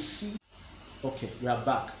 People will see. Okay, we are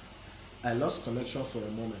back. I lost connection for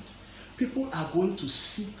a moment. People are going to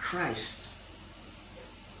see Christ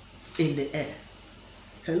in the air.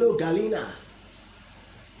 Hello, Galina.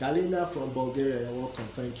 Galina from Bulgaria, you're welcome.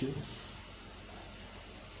 Thank you.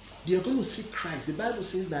 They are going to see Christ. The Bible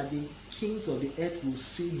says that the kings of the earth will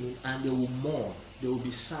see him and they will mourn. They will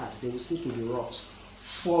be sad. They will say to the rocks,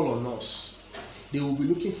 fall on us. They will be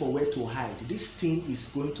looking for where to hide. This thing is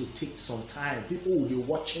going to take some time. People will be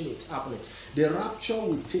watching it happening. The rapture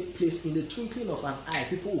will take place in the twinkling of an eye.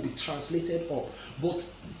 People will be translated up. But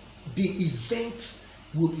the event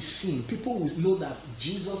will be seen. People will know that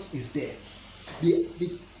Jesus is there.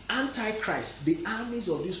 The Antichrist, the armies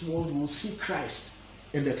of this world will see Christ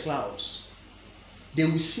in the clouds. They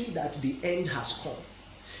will see that the end has come.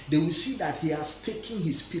 They will see that he has taken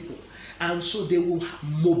his people. And so they will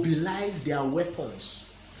mobilize their weapons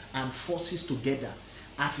and forces together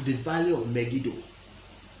at the valley of Megiddo.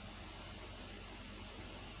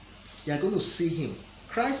 They are going to see him.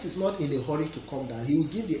 Christ is not in a hurry to come down. He will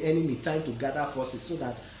give the enemy time to gather forces so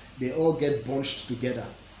that they all get bunched together.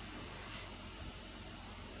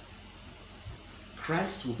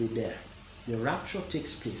 Christ will be there. The rapture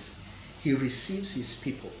takes place. He receives his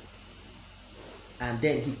people. And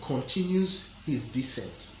then he continues his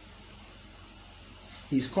descent.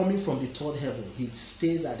 He's coming from the third heaven. He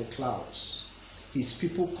stays at the clouds. His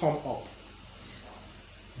people come up.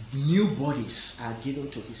 New bodies are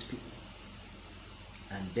given to his people.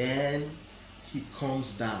 And then he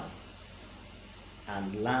comes down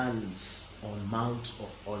and lands on Mount of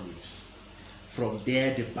Olives. from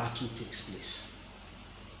there the battle takes place.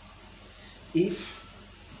 If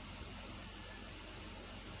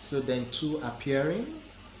so, then 2 appearing.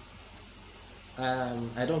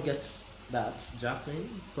 I don't get that, Jacqueline.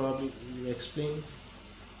 Probably you explain.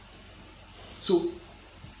 So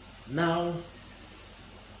now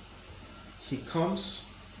he comes,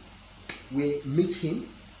 we meet him,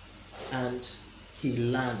 and he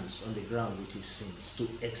lands on the ground with his sins to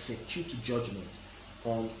execute judgment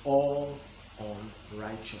on all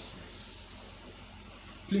unrighteousness.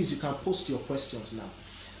 Please, you can post your questions now.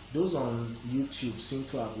 Those on YouTube seem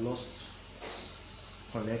to have lost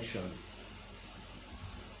connection.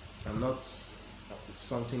 I'm not,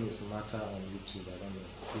 something is the matter on YouTube. I don't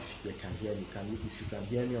know if they can hear me. If you can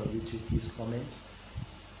hear me on YouTube, please comment.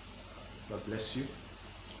 God bless you.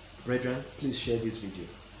 Brethren, please share this video.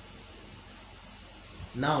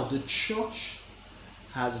 Now, the church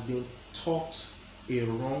has been taught a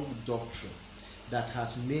wrong doctrine that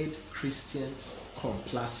has made Christians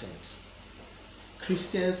complacent.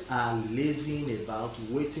 Christians are lazying about,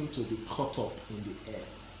 waiting to be caught up in the air.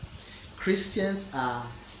 Christians are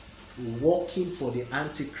working for the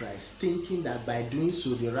Antichrist, thinking that by doing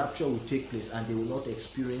so the rapture will take place and they will not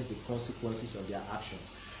experience the consequences of their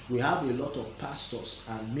actions. We have a lot of pastors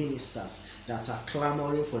and ministers that are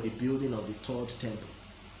clamoring for the building of the third temple,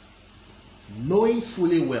 knowing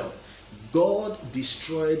fully well God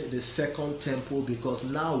destroyed the second temple because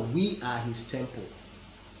now we are his temple.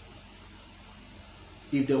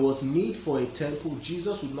 If there was need for a temple,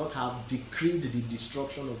 Jesus would not have decreed the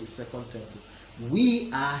destruction of the second temple.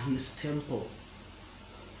 We are his temple.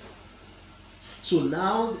 So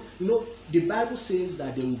now, the Bible says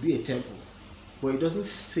that there will be a temple, but it doesn't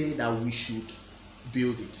say that we should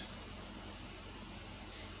build it.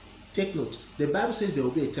 Take note, the Bible says there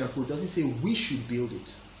will be a temple, it doesn't say we should build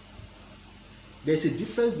it. There's a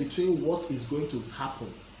difference between what is going to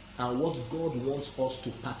happen and what God wants us to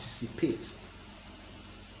participate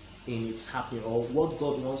in its happening, or what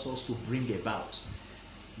God wants us to bring about.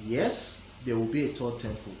 Yes, there will be a third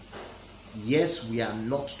temple. Yes, we are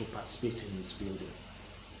not to participate in its building.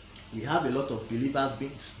 We have a lot of believers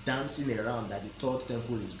dancing around that the third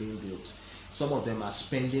temple is being built. Some of them are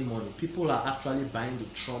spending money. People are actually buying the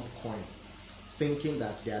Trump coin, thinking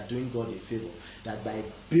that they are doing God a favor, that by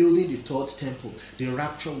building the third temple, the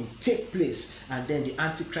rapture will take place and then the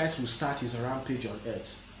Antichrist will start his rampage on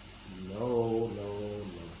earth. No.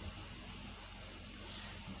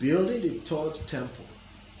 Building the third temple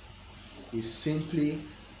is simply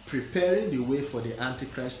preparing the way for the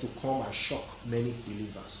Antichrist to come and shock many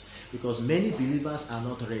believers, because many believers are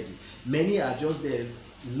not ready. Many are just there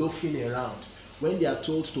loafing around. When they are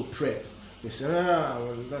told to prep, they say,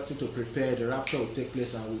 nothing to prepare, the rapture will take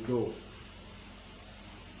place and we'll go.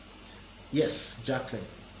 Yes, Jacqueline,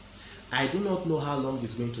 I do not know how long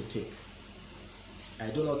it's going to take. I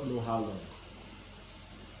do not know how long.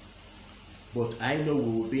 But I know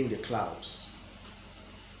we will be in the clouds.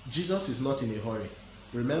 Jesus is not in a hurry.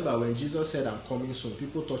 Remember, when Jesus said, I'm coming soon,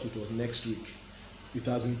 people thought it was next week. It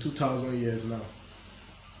has been 2,000 years now.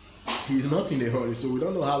 He is not in a hurry, so we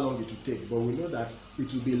don't know how long it will take, but we know that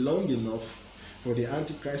it will be long enough for the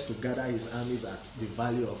Antichrist to gather his armies at the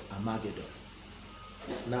valley of Armageddon.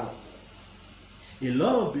 Now, a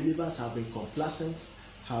lot of believers have been complacent,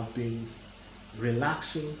 have been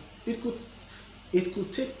relaxing. It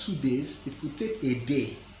could take 2 days, it could take a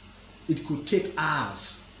day, it could take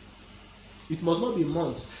hours. It must not be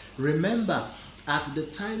months. Remember, at the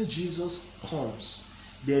time Jesus comes,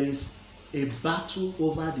 there is a battle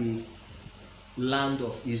over the land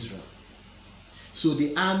of Israel. So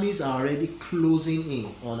the armies are already closing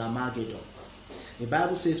in on Armageddon. The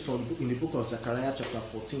Bible says in the book of Zechariah chapter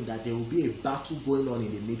 14 that there will be a battle going on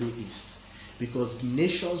in the Middle East, because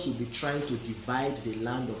nations will be trying to divide the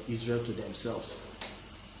land of Israel to themselves.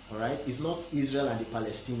 All right? It's not Israel and the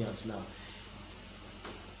Palestinians now.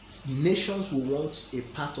 Nations will want a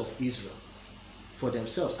part of Israel for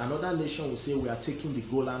themselves. Another nation will say we are taking the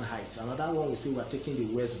Golan Heights. Another one will say we are taking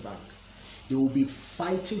the West Bank. They will be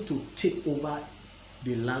fighting to take over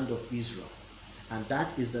the land of Israel. And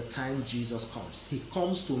that is the time Jesus comes. He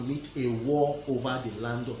comes to meet a war over the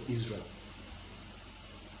land of Israel.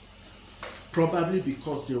 Probably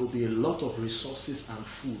because there will be a lot of resources and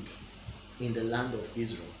food in the land of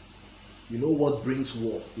Israel. You know what brings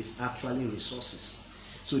war is actually resources.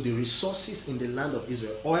 So the resources in the land of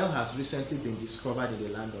Israel, oil has recently been discovered in the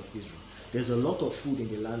land of Israel. There's a lot of food in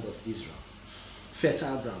the land of Israel.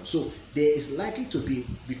 Fertile ground. So there is likely to be,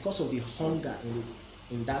 because of the hunger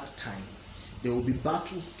in that time, there will be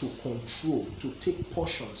battle to control, to take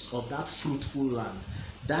portions of that fruitful land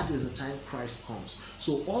that is the time Christ comes.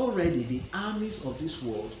 So already the armies of this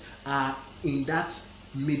world are in that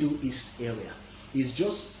Middle East area. It's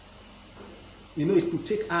just, it could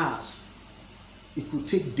take hours, it could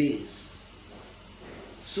take days.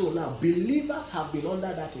 So now believers have been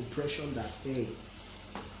under that impression that, hey,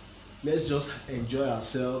 let's just enjoy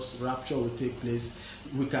ourselves, rapture will take place,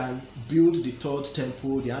 we can build the third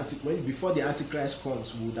temple, before the Antichrist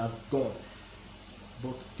comes, we would have gone.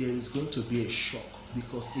 But there is going to be a shock,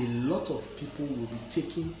 because a lot of people will be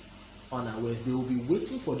taken unawares. They will be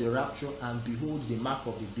waiting for the rapture, and behold, the mark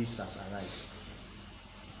of the beast has arrived.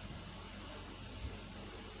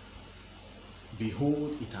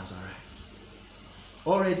 Behold, it has arrived.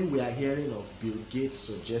 Already we are hearing of Bill Gates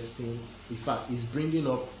suggesting, in fact, he's bringing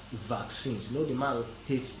up vaccines. The man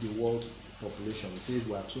hates the world population. He says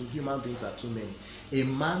human beings are too many. A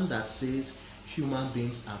man that says human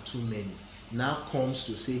beings are too many now comes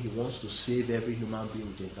to say he wants to save every human being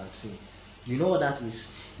with a vaccine. You know what that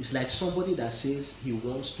is? It's like somebody that says he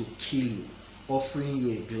wants to kill you, offering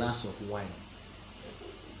you a glass of wine.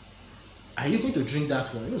 Are you going to drink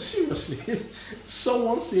that wine? No, seriously.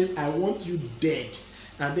 Someone says, I want you dead,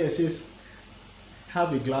 and then says,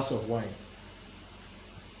 have a glass of wine.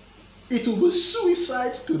 It will be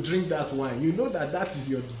suicide to drink that wine. You know that is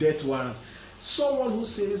your death warrant. Someone who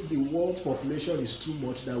says the world population is too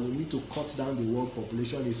much, that we need to cut down the world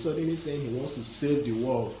population, is suddenly saying he wants to save the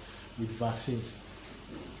world with vaccines.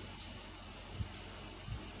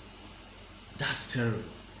 That's terrible.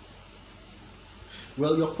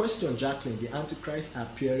 Well, your question, Jacqueline, the Antichrist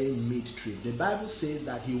appearing mid-trib. The Bible says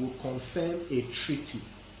that he will confirm a treaty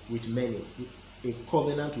with many, a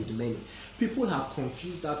covenant with many. People have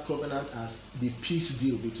confused that covenant as the peace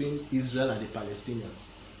deal between Israel and the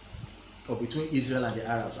Palestinians, or between Israel and the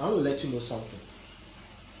Arabs. I want to let you know something.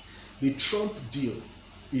 The Trump deal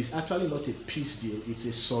is actually not a peace deal, it's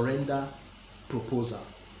a surrender proposal.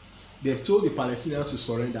 They've told the Palestinians to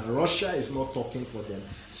surrender. Russia is not talking for them.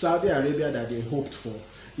 Saudi Arabia, that they hoped for,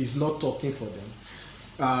 is not talking for them.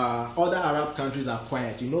 Other Arab countries are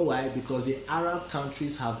quiet. You know why? Because the Arab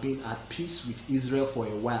countries have been at peace with Israel for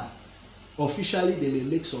a while. Officially, they may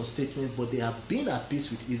make some statements, but they have been at peace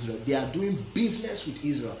with Israel. They are doing business with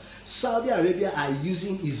Israel. Saudi Arabia are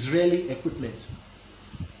using Israeli equipment.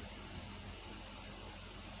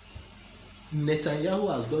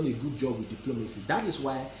 Netanyahu has done a good job with diplomacy. That is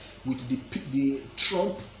why with the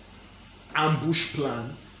Trump ambush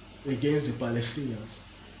plan against the Palestinians,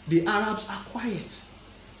 the Arabs are quiet.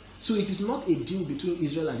 So it is not a deal between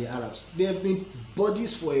Israel and the Arabs. They have been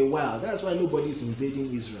buddies for a while. That's why nobody is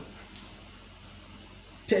invading Israel.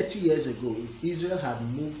 30 years ago, if Israel had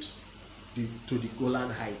moved to the Golan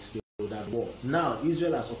Heights, they would have war. Now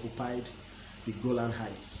Israel has occupied the Golan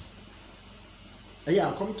Heights. Yeah,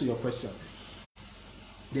 I'm coming to your question.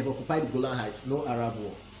 They've occupied the Golan Heights, no Arab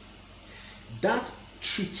war. That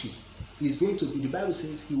treaty is going to be, the Bible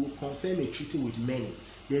says he will confirm a treaty with many.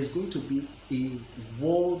 There's going to be a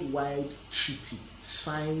worldwide treaty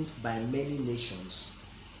signed by many nations.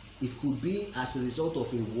 It could be as a result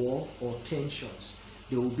of a war or tensions.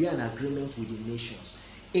 There will be an agreement with the nations.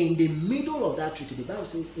 In the middle of that treaty, the Bible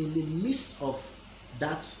says, in the midst of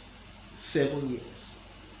that 7 years,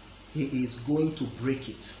 he is going to break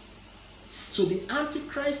it. So the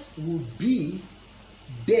Antichrist will be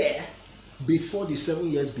there before the 7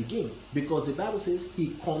 years begin, because the Bible says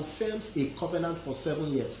he confirms a covenant for 7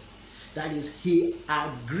 years. That is, he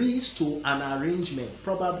agrees to an arrangement,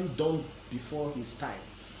 probably done before his time.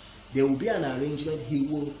 There will be an arrangement he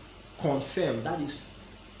will confirm. That is,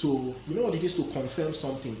 to, you know what it is to confirm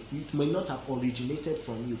something? It may not have originated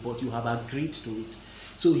from you, but you have agreed to it.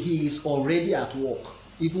 So he is already at work,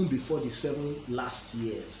 even before the 7 last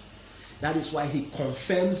years. That is why he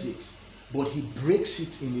confirms it, but he breaks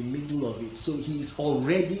it in the middle of it. So he is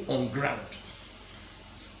already on ground.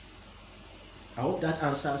 I hope that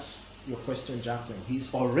answers your question, Jacqueline. He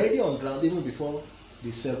is already on ground even before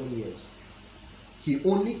the 7 years. He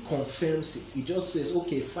only confirms it. He just says,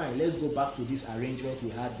 okay, fine, let's go back to this arrangement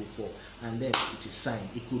we had before, and then it is signed.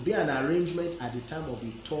 It could be an arrangement at the time of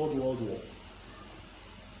the Third World War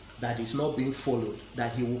that is not being followed,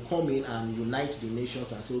 that he will come in and unite the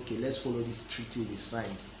nations and say, okay, let's follow this treaty we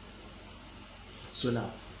signed. So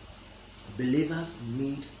now, believers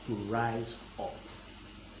need to rise up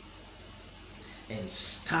and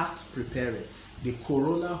start preparing. The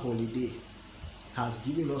Corona holiday has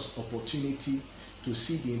given us opportunity to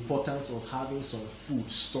see the importance of having some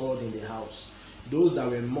food stored in the house. Those that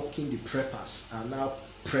were mocking the preppers are now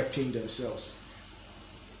prepping themselves.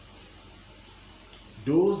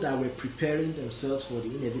 Those that were preparing themselves for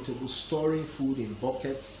the inevitable, storing food in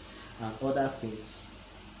buckets and other things,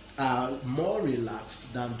 are more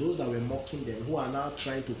relaxed than those that were mocking them, who are now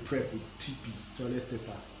trying to prep with TP, toilet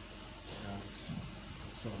paper, and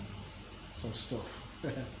some stuff.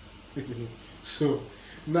 So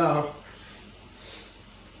now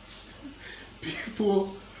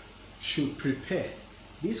people should prepare.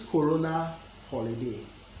 This corona holiday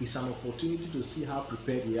is an opportunity to see how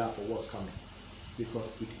prepared we are for what's coming,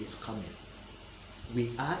 because it is coming.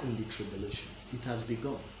 We are in the tribulation. It has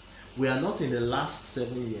begun. We are not in the last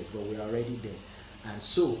 7 years, but we are already there. And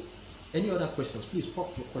so, any other questions, please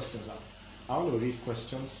pop your questions out. I want to read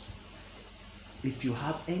questions. If you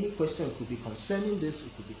have any question, it could be concerning this,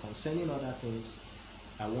 it could be concerning other things.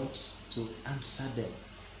 I want to answer them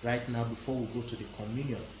right now before we go to the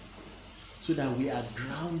communion, so that we are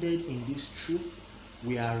grounded in this truth.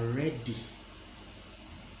 We are ready.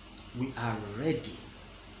 We are ready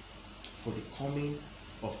for the coming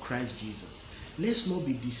of Christ Jesus. Let's not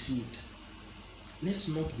be deceived. Let's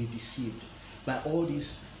not be deceived by all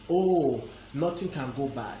this. Oh, nothing can go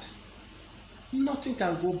bad. Nothing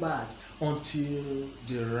can go bad until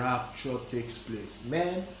the rapture takes place.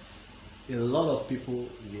 Man, a lot of people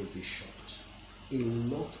will be shocked. A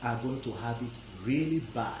lot are going to have it really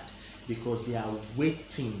bad, because they are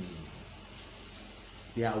waiting.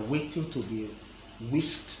 They are waiting to be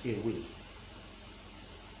whisked away.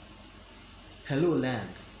 Hello, Lang.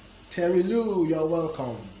 Terry Lou, you're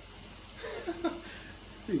welcome.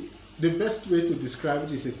 The best way to describe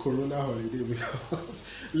it is a corona holiday, because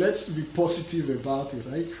let's be positive about it,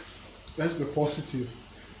 right? Let's be positive.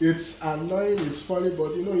 It's annoying, it's funny,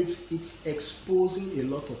 but it's exposing a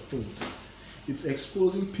lot of things. It's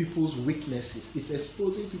exposing people's weaknesses. It's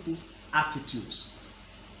exposing people's attitudes.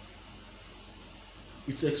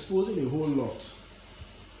 It's exposing a whole lot.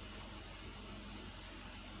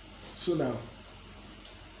 So now,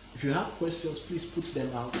 if you have questions, please put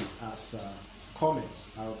them out as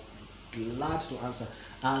comments. I'll be glad to answer.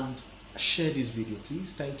 And share this video,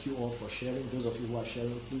 please. Thank you all for sharing. Those of you who are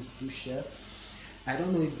sharing, please do share. I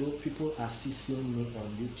don't know if those people are still seeing me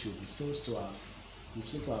on YouTube. We seem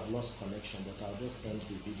to have lost connection, but I'll just end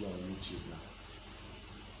the video on YouTube now.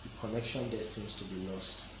 The connection there seems to be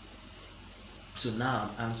lost. So now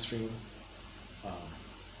I'm answering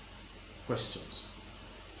questions.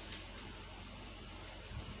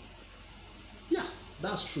 Yeah,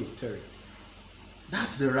 that's true, Terry.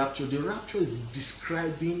 That's the rapture. The rapture is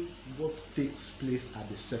describing what takes place at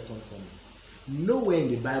the second coming. Nowhere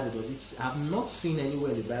in the Bible does it. I've not seen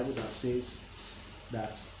anywhere in the Bible that says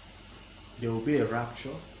that there will be a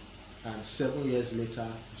rapture and 7 years later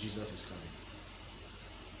Jesus is coming.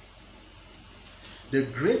 The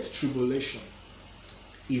great tribulation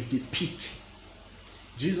is the peak.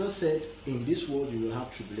 Jesus said, in this world you will have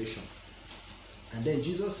tribulation. And then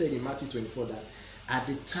Jesus said in Matthew 24 that at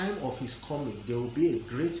the time of his coming, there will be a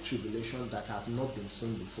great tribulation that has not been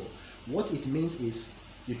seen before. What it means is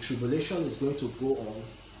the tribulation is going to go on,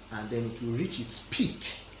 and then it will reach its peak.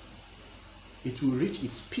 It will reach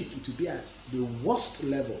its peak. It will be at the worst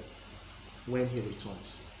level when he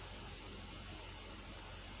returns.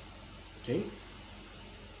 Okay?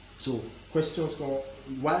 So, questions,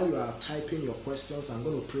 while you are typing your questions, I'm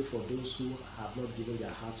going to pray for those who have not given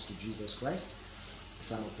their hearts to Jesus Christ.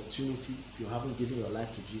 It's an opportunity. If you haven't given your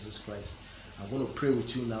life to Jesus Christ, I'm going to pray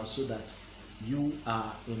with you now so that you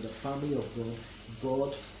are in the family of God.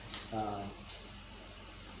 God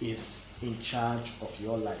is in charge of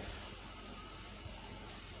your life.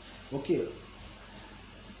 Okay.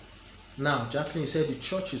 Now, Jacqueline said the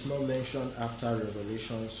church is not mentioned after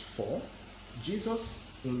Revelations 4. Jesus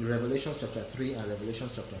in Revelation chapter 3 and Revelation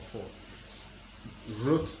chapter 4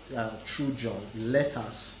 wrote through John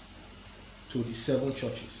letters to the 7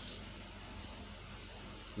 churches,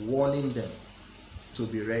 warning them to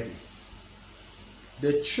be ready.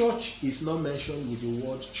 The church is not mentioned with the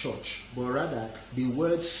word church, but rather the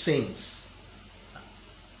word saints.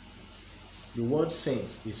 The word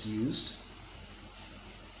saints is used,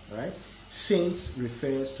 right? Saints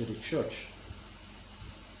refers to the church.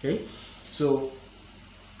 Okay, so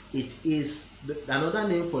it is another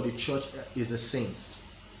name for the church is the saints.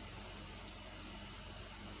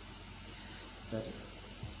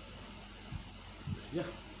 Yeah,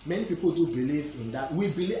 many people do believe in that.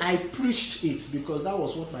 I preached it because that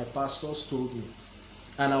was what my pastors told me,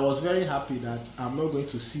 and I was very happy that I'm not going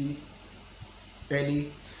to see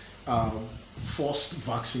any forced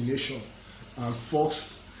vaccination and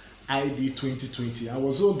forced ID 2020. I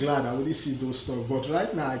was so glad I already see those stuff, but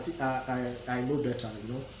right now I know better.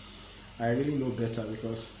 I really know better,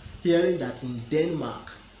 because hearing that in Denmark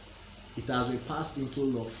it has been passed into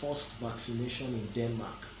law, forced vaccination in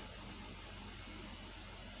Denmark.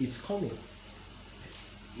 It's coming.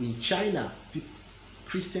 In China,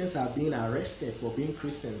 Christians are being arrested for being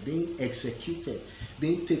Christians, being executed,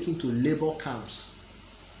 being taken to labor camps,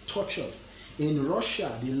 tortured. In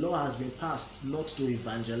Russia, the law has been passed not to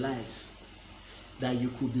evangelize, that you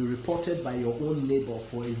could be reported by your own neighbor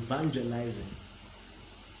for evangelizing.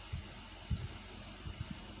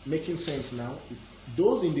 Making sense now?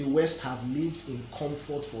 Those in the West have lived in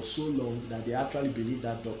comfort for so long that they actually believe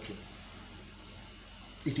that doctrine.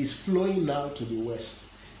 It is flowing now to the West.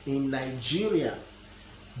 In Nigeria,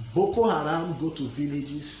 Boko Haram go to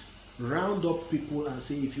villages, round up people and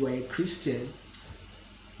say, if you are a Christian,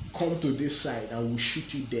 come to this side and we'll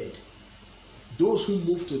shoot you dead. Those who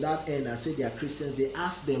move to that end and say they are Christians, they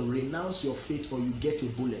ask them, renounce your faith or you get a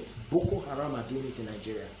bullet. Boko Haram are doing it in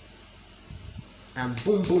Nigeria. And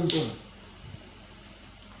boom, boom, boom,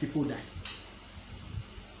 people die.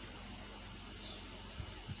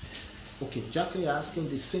 Okay, Jacqueline, you're asking,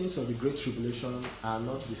 the saints of the Great Tribulation are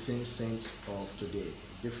not the same saints of today.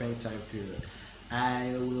 Different time period.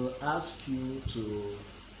 I will ask you to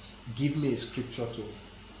give me a scripture to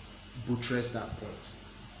buttress that point,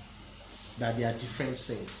 that they are different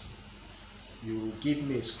saints. You give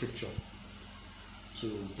me a scripture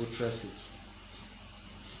to buttress it.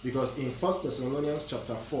 Because in 1 Thessalonians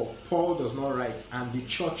chapter 4, Paul does not write, and the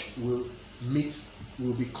church will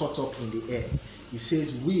be caught up in the air. He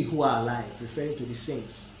says, we who are alive, referring to the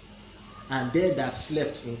saints, and they that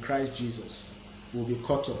slept in Christ Jesus will be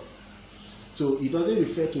caught up. So he doesn't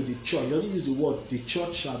refer to the church. He doesn't use the word, the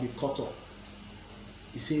church shall be caught up.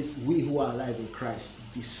 He says, we who are alive in Christ,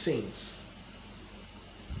 the saints.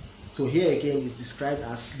 So here again is described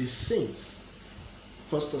as the saints.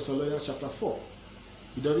 1 Thessalonians chapter 4.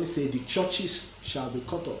 He doesn't say the churches shall be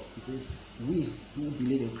cut off. He says we who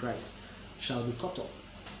believe in Christ shall be cut off.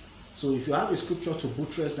 So if you have a scripture to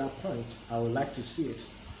buttress that point, I would like to see it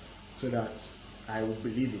so that I will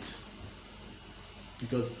believe it.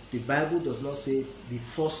 Because the Bible does not say the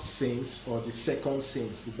first saints or the second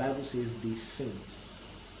saints. The Bible says the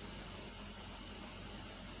saints.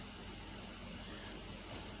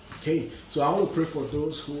 Okay, so I want to pray for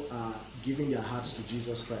those who are giving their hearts to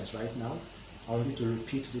Jesus Christ right now. I want you to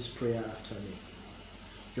repeat this prayer after me.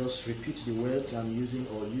 Just repeat the words I'm using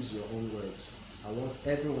or use your own words. I want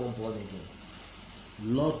everyone born again.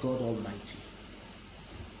 Lord God Almighty,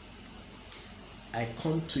 I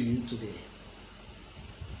come to you today.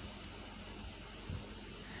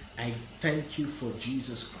 I thank you for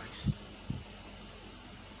Jesus Christ.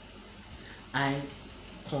 I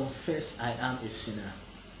confess I am a sinner.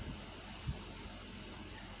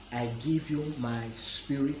 I give you my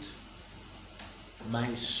spirit,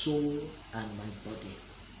 my soul, and my body.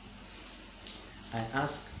 I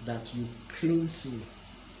ask that you cleanse me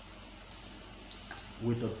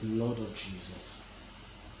with the blood of Jesus.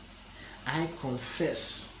 I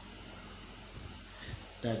confess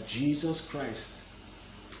that Jesus Christ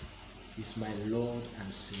is my Lord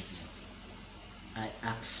and Savior. I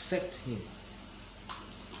accept him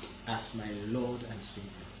as my Lord and Savior.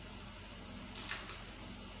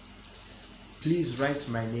 Please write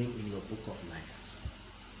my name in your book of life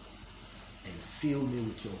and fill me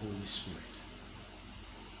with your Holy Spirit.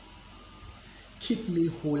 Keep me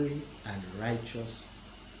holy and righteous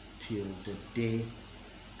till the day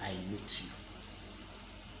I meet you.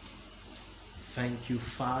 Thank you,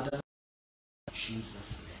 Father, in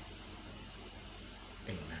Jesus'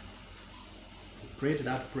 name. Amen. You prayed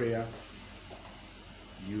that prayer.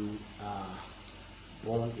 You are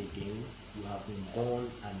born again. You have been born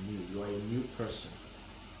anew. You are a new person.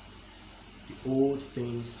 The old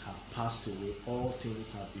things have passed away. All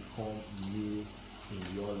things have become new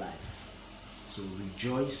in your life. So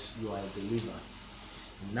rejoice, you are a believer.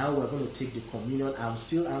 Now we're going to take the communion. I'm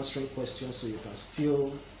still answering questions, so you can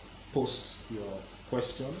still post your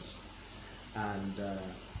questions and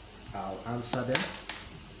I'll answer them.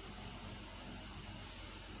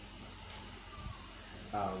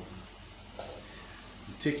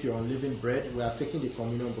 You take your unleavened bread. We are taking the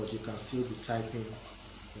communion, but you can still be typing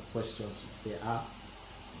your questions. There are.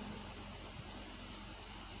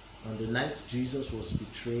 On the night Jesus was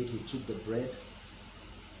betrayed, he took the bread,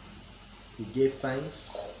 he gave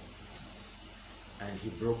thanks, and he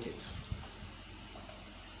broke it.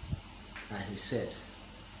 And he said,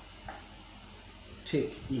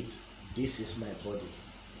 take, eat, this is my body,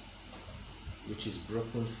 which is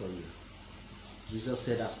broken for you. Jesus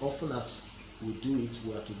said, as often as we do it,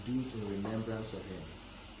 we are to do it in remembrance of him.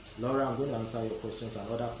 Laura, I'm going to answer your questions and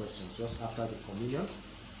other questions just after the communion.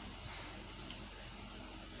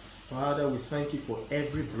 Father, we thank you for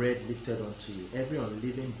every bread lifted unto you, every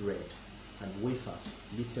unleavened bread and wafers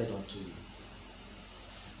lifted unto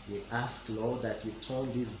you. We ask, Lord, that you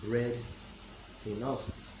turn this bread in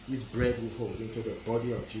us, this bread we hold, into the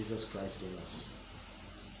body of Jesus Christ in us.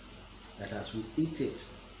 That as we eat it,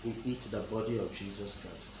 we eat the body of Jesus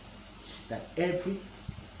Christ. That every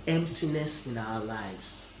emptiness in our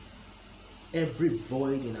lives, every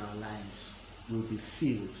void in our lives will be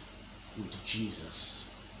filled with Jesus.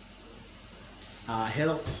 Our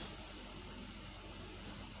health,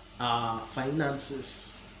 our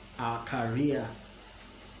finances, our career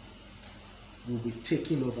will be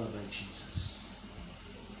taken over by Jesus.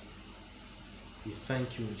 We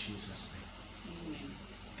thank you in Jesus' name. Amen.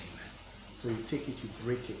 Amen. So you take it, you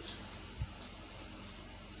break it.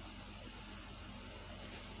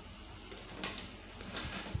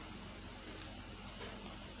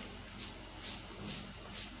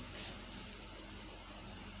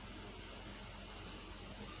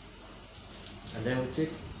 And then we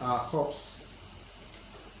take our cups.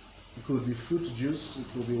 It could be fruit juice, it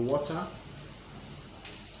could be water,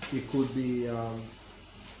 it could be a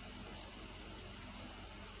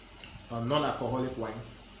non-alcoholic wine.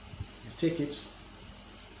 You take it,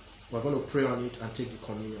 we're going to pray on it and take the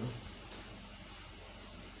communion.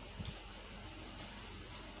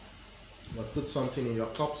 You'll put something in your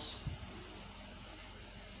cups.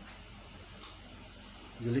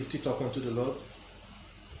 You lift it up unto the Lord.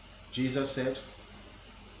 Jesus said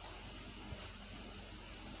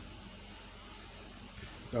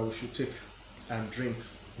that we should take and drink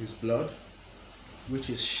his blood, which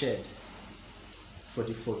is shed for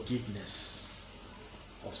the forgiveness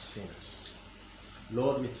of sins.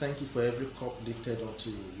 Lord, we thank you for every cup lifted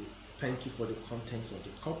unto you. We thank you for the contents of the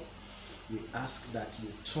cup. We ask that you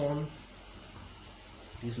turn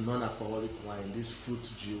this non-alcoholic wine, this fruit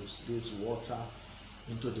juice, this water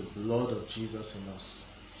into the blood of Jesus in us.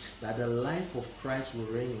 That the life of Christ will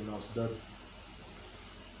reign in us.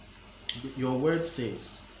 Your word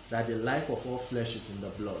says that the life of all flesh is in the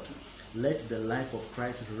blood. Let the life of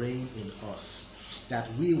Christ reign in us.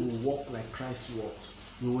 That we will walk like Christ walked.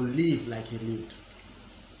 We will live like he lived.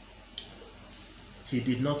 He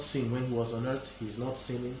did not sin when he was on earth. He is not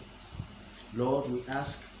sinning. Lord, we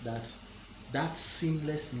ask that that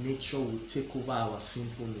sinless nature will take over our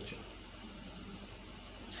sinful nature.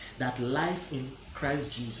 That life in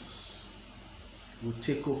Christ Jesus will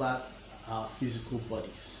take over our physical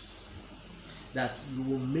bodies. That you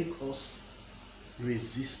will make us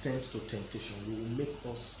resistant to temptation. You will make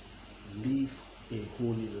us live a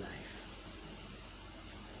holy life.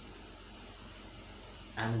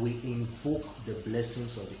 And we invoke the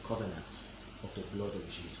blessings of the covenant of the blood of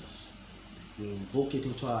Jesus. We invoke it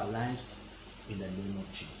into our lives in the name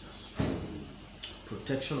of Jesus.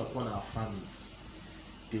 Protection upon our families.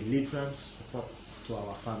 Deliverance to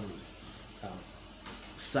our families.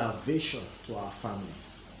 Salvation to our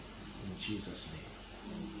families. In Jesus'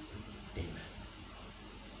 name. Amen.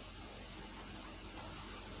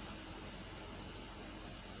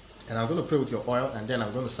 And I'm going to pray with your oil, and then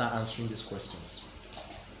I'm going to start answering these questions.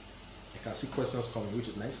 I can see questions coming, which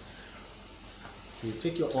is nice. You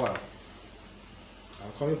take your oil.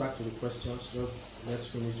 I'm coming back to the questions. Just let's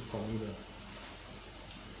finish the communion.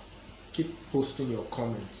 Keep posting your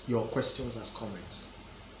comments, your questions as comments.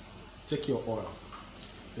 Take your oil.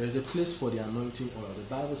 There is a place for the anointing oil. The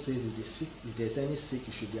Bible says if there's any sick,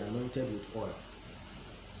 you should be anointed with oil.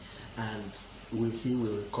 And he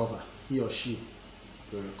will recover. He or she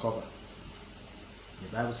will recover. The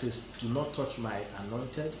Bible says, do not touch my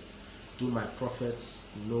anointed, do my prophets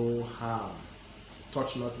no harm.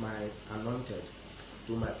 Touch not my anointed,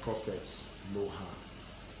 do my prophets no harm.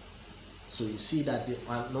 So you see that the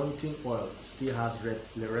anointing oil still has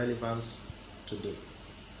relevance today.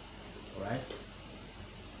 Alright?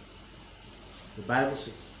 The Bible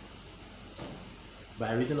says,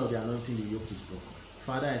 by reason of the anointing, the yoke is broken.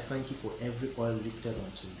 Father, I thank you for every oil lifted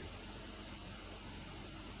unto you.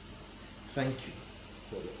 Thank you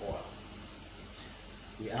for the oil.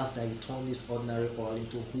 We ask that you turn this ordinary oil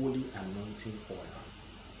into holy anointing oil.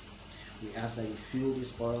 We ask that you fill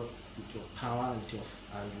this oil with your power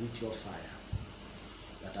and with your fire.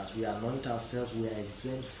 That as we anoint ourselves, we are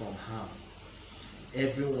exempt from harm.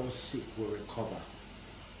 Everyone sick will recover.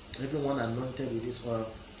 Everyone anointed with this oil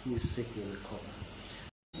who is sick will recover.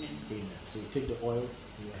 Amen. So you take the oil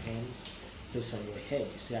in your hands, place on your head.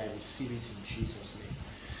 You say, I receive it in Jesus' name.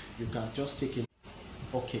 You can just take it.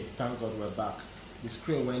 Okay, thank God we're back. The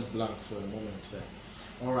screen went blank for a moment there.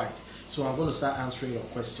 All right, so I'm going to start answering your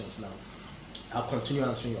questions now. I'll continue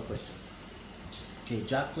answering your questions. Okay,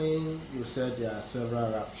 Jacqueline, you said there are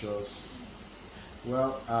several raptures.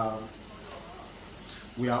 Well,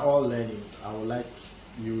 we are all learning. I would like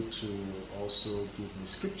you to also give me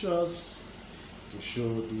scriptures to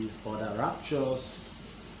show these other raptures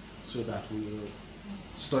so that we'll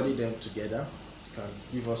study them together. You can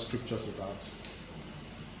give us scriptures about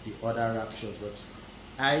the other raptures, but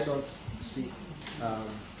I don't see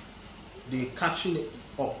the catching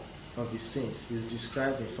up of the saints is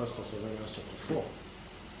described in 1 Thessalonians chapter 4,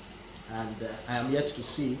 and I am yet to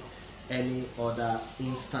see any other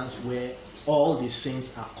instance where all the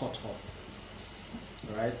saints are caught up.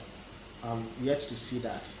 All right, I'm yet to see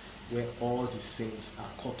that where all the saints are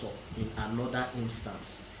caught up in another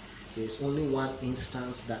instance. There's only one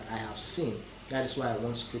instance that I have seen. That is why I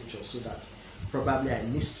want scripture, so that probably I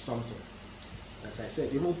missed something. As I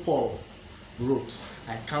said, even Paul wrote,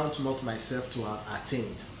 I count not myself to have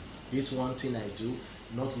attained. This one thing I do,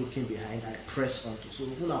 not looking behind, I press on to. So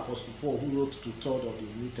even Apostle Paul, who wrote 2/3 of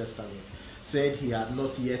the New Testament, said he had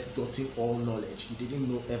not yet gotten all knowledge. He didn't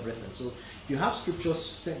know everything. So if you have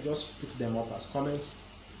scriptures, just put them up as comments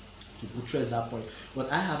to buttress that point. But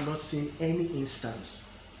I have not seen any instance,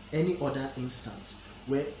 any other instance,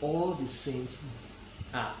 where all the saints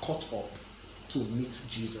are caught up to meet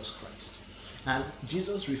Jesus Christ. And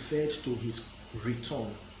Jesus referred to his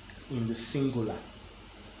return in the singular.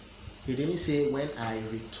 He didn't say when I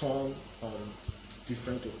return on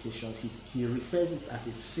different occasions. He refers it as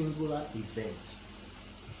a singular event.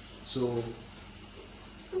 So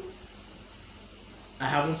I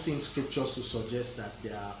haven't seen scriptures to suggest that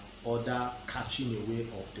there are other catching away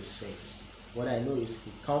of the saints. What I know is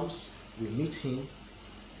he comes, we meet him,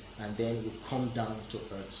 and then we come down to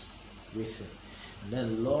earth with him. And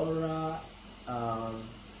then Laura,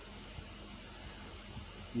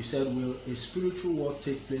 you said, will a spiritual war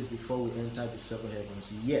take place before we enter the seven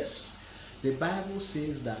heavens? Yes. The Bible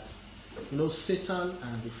says that, Satan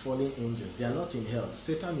and the fallen angels, they are not in hell.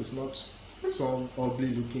 Satan is not some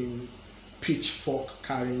ugly looking pitchfork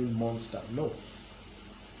carrying monster. No.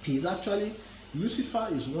 He's actually, Lucifer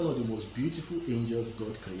is one of the most beautiful angels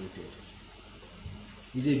God created.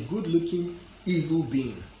 He's a good looking evil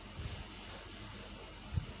being.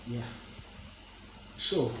 Yeah.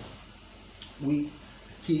 So,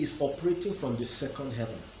 he is operating from the second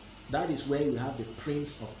heaven. That is where we have the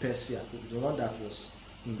prince of Persia, the one that was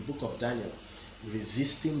in the book of Daniel,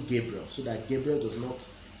 resisting Gabriel, so that Gabriel does not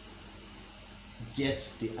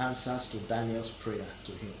get the answers to Daniel's prayer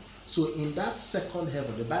to him. So in that second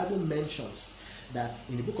heaven, the Bible mentions that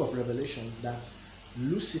in the book of Revelations that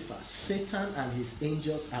Lucifer, Satan and his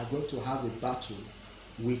angels are going to have a battle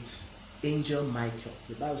with angel Michael.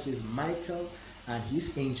 The Bible says Michael and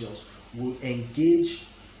his angels will engage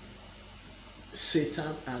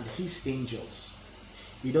Satan and his angels.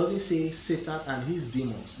 It doesn't say Satan and his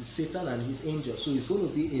demons. It's Satan and his angels. So it's going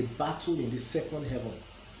to be a battle in the second heaven.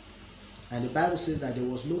 And the Bible says that there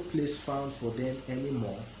was no place found for them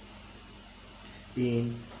anymore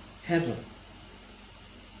in heaven.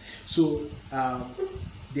 So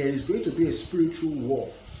there is going to be a spiritual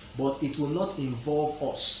war, but it will not involve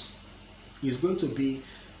us. It's going to be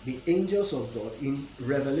the angels of God. In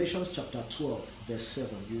Revelation chapter 12 verse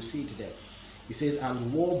 7, you see it there. It says,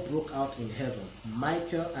 and war broke out in heaven.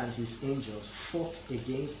 Michael and his angels fought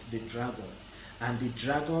against the dragon, and the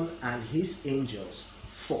dragon and his angels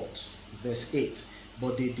fought. Verse 8,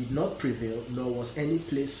 but they did not prevail, nor was any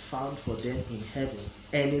place found for them in heaven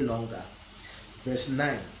any longer. Verse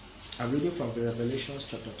 9, I'm reading from the Revelation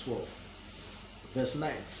chapter 12. Verse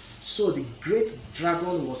 9, so the great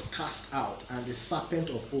dragon was cast out, and the serpent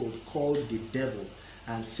of old, called the devil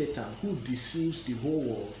and Satan, who deceives the whole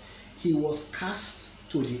world, he was cast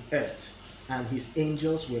to the earth, and his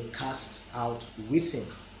angels were cast out with him.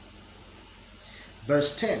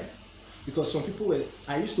 Verse 10, because some people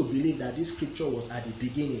I used to believe that this scripture was at the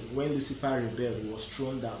beginning when Lucifer rebelled, he was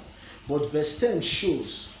thrown down. But verse 10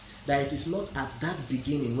 shows that it is not at that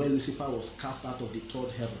beginning when Lucifer was cast out of the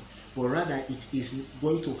third heaven, but rather it is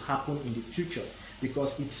going to happen in the future,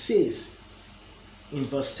 because it says in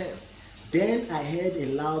verse 10, then I heard a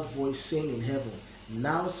loud voice saying in heaven,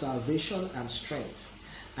 now salvation and strength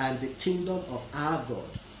and the kingdom of our God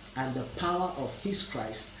and the power of his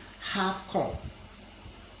Christ have come.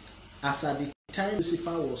 As at the time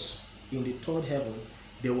Lucifer was in the third heaven,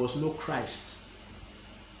 there was no Christ.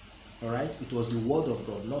 Alright? It was the word of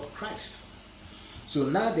God, not Christ. So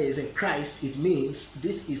now there is a Christ. It means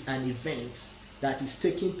this is an event that is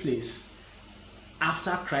taking place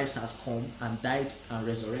after Christ has come and died and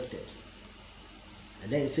resurrected.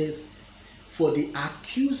 And then it says, for the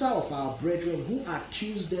accuser of our brethren who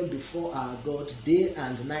accused them before our God day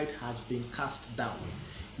and night has been cast down.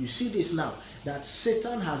 You see this now, that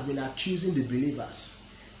Satan has been accusing the believers.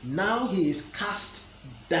 Now he is cast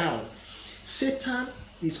down. Satan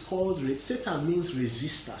means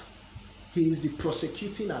resistor. He is the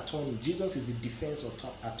prosecuting attorney. Jesus is the defense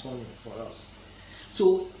attorney for us.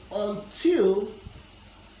 So until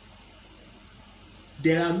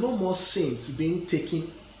there are no more saints being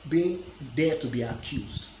there to be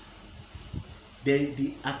accused,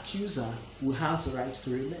 the accuser will have the right to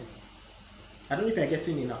remain. I don't know if you're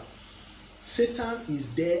getting me now. Satan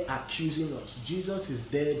is there accusing us. Jesus is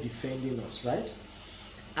there defending us, right?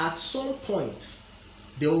 At some point,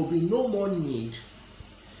 there will be no more need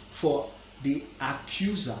for the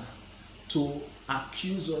accuser to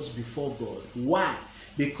accuse us before God. Why?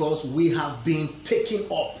 Because we have been taken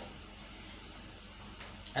up.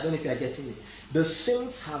 I don't know if you are getting me. The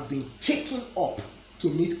saints have been taken up to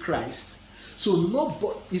meet Christ. So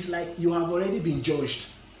nobody, it's like you have already been judged.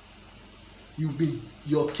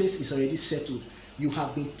 Your case is already settled. You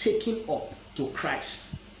have been taken up to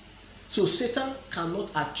Christ. So Satan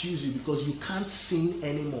cannot accuse you because you can't sin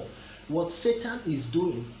anymore. What Satan is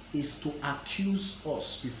doing is to accuse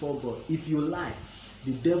us before God. If you lie,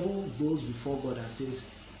 the devil goes before God and says,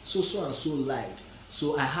 so and so lied,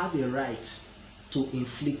 so I have a right to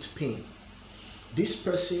inflict pain. This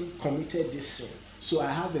person committed this sin, so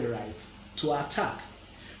I have a right to attack.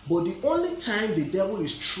 But the only time the devil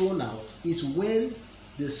is thrown out is when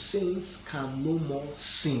the saints can no more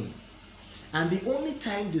sin. And the only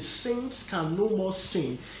time the saints can no more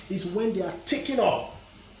sin is when they are taken up.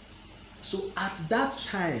 So at that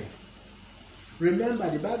time, remember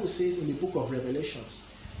the Bible says in the book of Revelations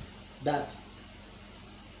that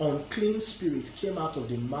unclean spirits came out of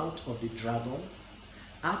the mouth of the dragon,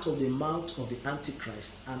 out of the mouth of the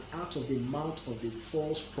Antichrist, and out of the mouth of the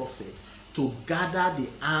false prophet to gather the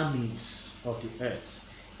armies of the earth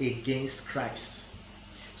against Christ.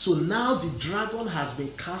 So now the dragon has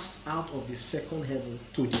been cast out of the second heaven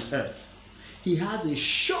to the earth. He has a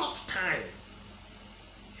short time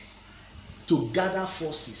to gather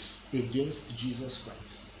forces against Jesus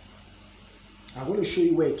Christ. I'm going to show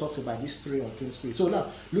you where it talks about these three unclean spirits. So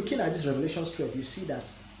now, looking at this Revelation 12, you see that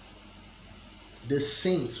the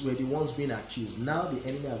saints were the ones being accused. Now the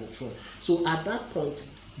enemy has been thrown. So at that point,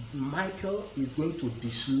 Michael is going to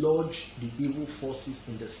dislodge the evil forces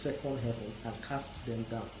in the second heaven and cast them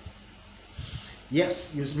down.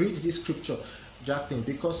 Yes, you read this scripture, Jacqueline,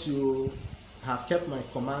 because you have kept my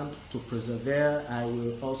command to persevere, I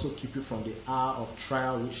will also keep you from the hour of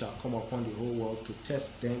trial which shall come upon the whole world to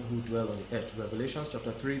test them who dwell on the earth. Revelation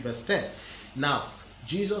chapter 3 verse 10. Now,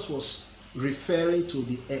 Jesus was referring to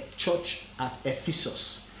the church at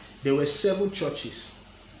Ephesus. There were 7 churches.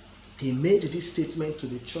 He made this statement to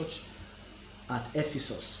the church at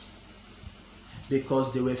Ephesus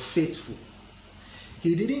because they were faithful.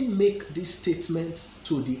 He didn't make this statement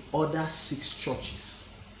to the other 6 churches.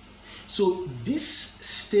 So this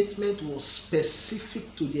statement was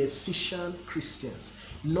specific to the Ephesian Christians,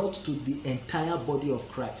 not to the entire body of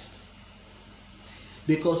Christ.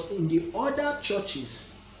 Because in the other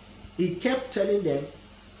churches, he kept telling them,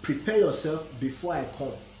 prepare yourself before I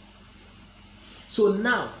come. So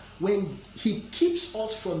now, when he keeps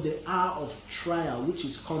us from the hour of trial which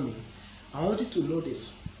is coming, I want you to know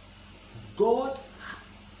this. God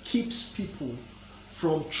keeps people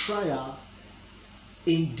from trial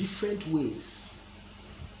in different ways.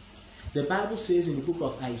 The Bible says in the book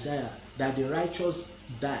of Isaiah that the righteous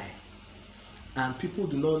die and people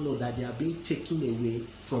do not know that they are being taken away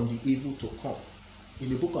from the evil to come. In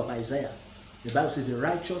the book of Isaiah, the Bible says the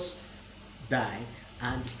righteous die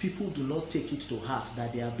and people do not take it to heart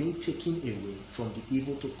that they are being taken away from the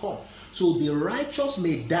evil to come. So the righteous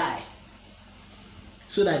may die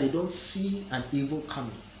so that they don't see an evil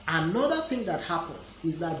coming. Another thing that happens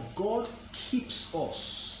is that God keeps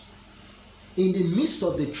us. In the midst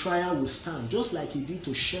of the trial we stand, just like he did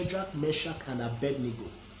to Shadrach, Meshach, and Abednego.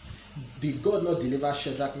 Did God not deliver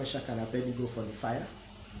Shadrach, Meshach, and Abednego from the fire?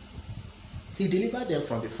 He delivered them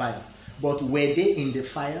from the fire. But were they in the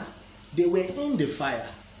fire? They were in the fire.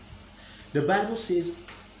 The Bible says,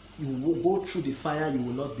 you will go through the fire, you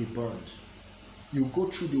will not be burned. You go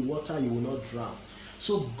through the water, you will not drown.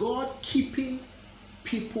 So God keeping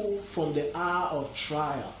people from the hour of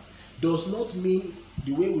trial does not mean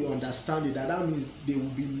the way we understand it, that means they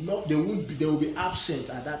will be absent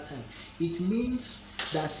at that time. It means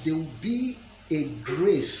that there will be a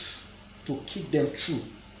grace to keep them true.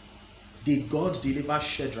 Did God deliver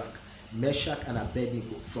Shadrach, Meshach, and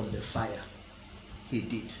Abednego from the fire? He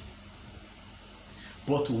did.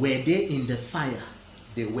 But were they in the fire?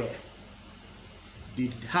 They were.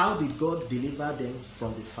 How did God deliver them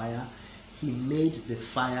from the fire? He made the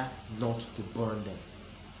fire not to burn them.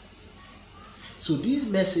 So these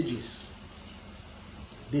messages,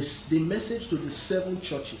 the message to the 7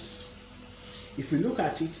 churches, if we look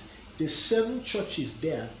at it, the 7 churches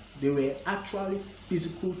there, they were actually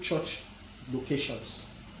physical church locations.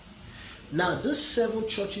 Now, these 7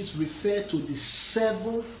 churches refer to the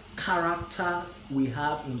 7 characters we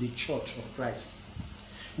have in the church of Christ.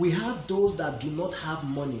 We have those that do not have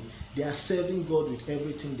money. They are serving God with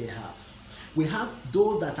everything they have. We have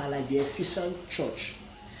those that are like the Ephesian church,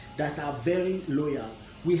 that are very loyal.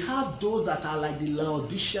 We have those that are like the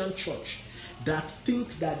Laodicean church, that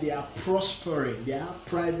think that they are prospering. They have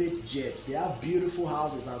private jets, they have beautiful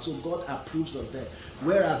houses, and so God approves of them,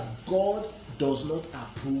 whereas God does not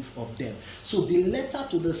approve of them. So the letter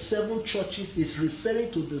to the 7 churches is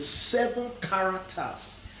referring to the 7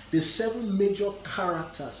 characters, the 7 major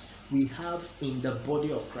characters we have in the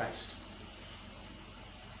body of Christ.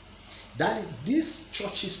 That these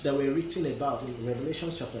churches that were written about in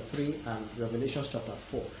Revelation chapter 3 and Revelation chapter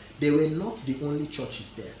 4, they were not the only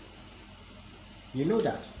churches there. You know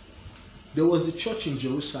that. There was the church in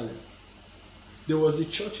Jerusalem. There was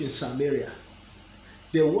the church in Samaria.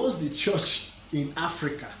 There was the church in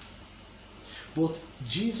Africa. But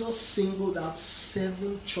Jesus singled out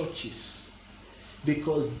 7 churches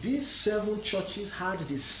because these 7 churches had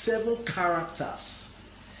the 7 characters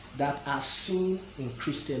that are seen in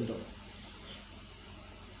Christendom.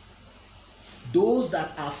 Those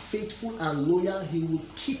that are faithful and loyal, he will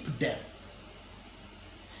keep them.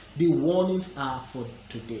 The warnings are for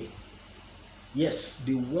today. Yes,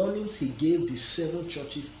 the warnings he gave the 7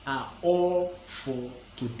 churches are all for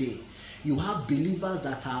today. You have believers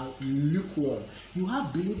that are lukewarm. You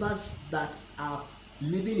have believers that are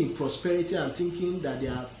living in prosperity and thinking that they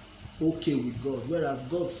are okay with God, whereas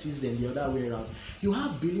God sees them the other way around. You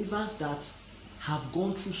have believers that have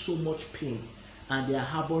gone through so much pain and they are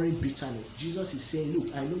harboring bitterness. Jesus is saying,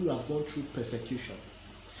 look, I know you have gone through persecution,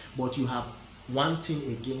 but you have one thing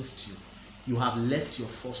against you. You have left your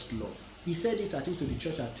first love. He said it, I think, to the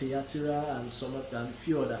church at Thyatira and a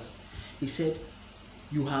few others. He said,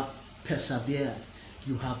 you have persevered,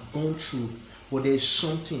 you have gone through, but there is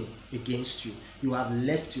something against you. You have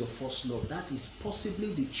left your first love. That is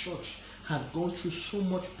possibly the church had gone through so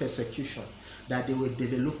much persecution that they were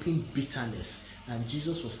developing bitterness. And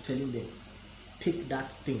Jesus was telling them, take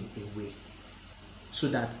that thing away so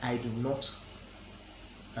that I do not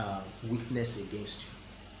witness against you.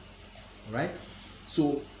 All right?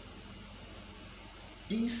 So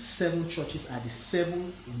these 7 churches are the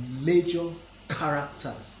 7 major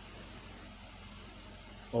characters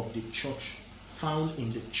of the church, found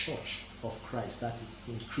in the church of Christ, that is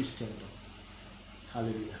in Christendom.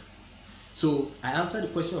 Hallelujah. So I answered the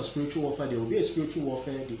question of spiritual warfare. There will be a spiritual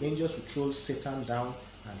warfare. The angels will throw Satan down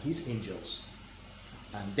and his angels.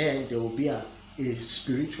 And then there will be a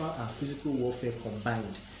spiritual and physical warfare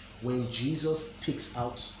combined when Jesus takes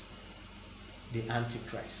out the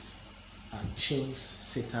Antichrist and chains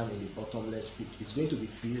Satan in the bottomless pit. It's going to be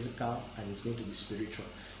physical and it's going to be spiritual.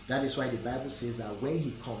 That is why the Bible says that when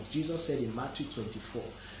he comes, Jesus said in Matthew 24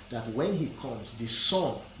 that when he comes, the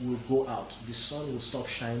sun will go out, the sun will stop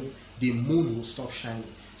shining, the moon will stop shining.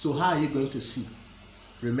 So how are you going to see?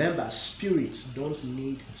 Remember, spirits don't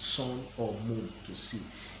need sun or moon to see.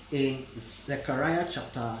 In Zechariah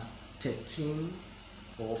chapter 13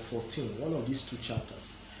 or 14, one of these 2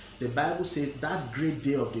 chapters, the Bible says that great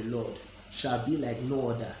day of the Lord shall be like no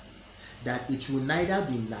other, that it will neither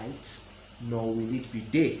be night nor will it be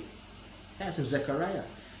day. That's in Zechariah.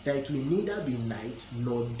 That it will neither be night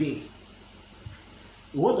nor day.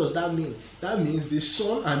 What does that mean? That means the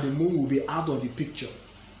sun and the moon will be out of the picture,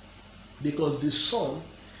 because the sun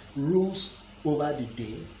rules over the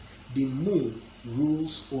day, the moon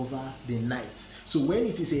rules over the night. So when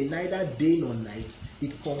it is a neither day nor night,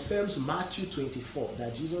 it confirms Matthew 24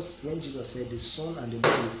 that when Jesus said the sun and the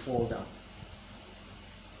moon will fall down.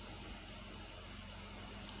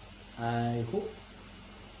 I hope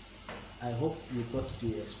you got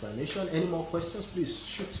the explanation. Any more questions? Please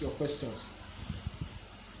shoot your questions.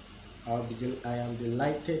 I am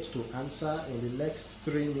delighted to answer in the next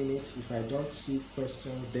 3 minutes. If I don't see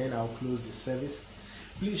questions, then I'll close the service.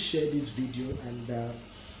 Please share this video, and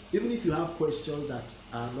even if you have questions that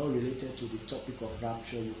are not related to the topic of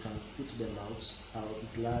rapture, you can put them out. I'll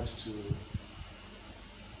be glad to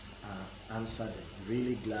answer them.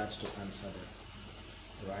 Really glad to answer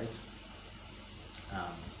them. Right?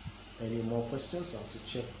 Any more questions? I have to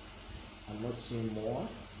check. I'm not seeing more.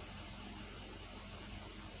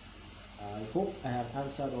 I hope I have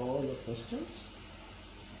answered all your questions.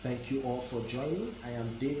 Thank you all for joining. I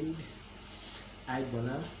am David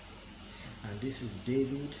Aigbona, and this is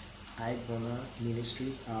David Aigbona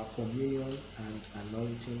Ministries, our communion and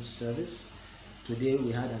anointing service. Today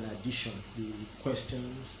we had an addition, the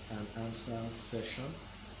questions and answers session.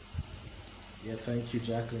 Yeah, thank you,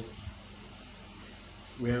 Jacqueline.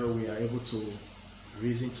 Where we are able to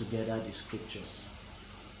reason together the scriptures.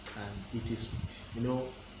 And it is,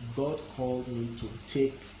 God called me to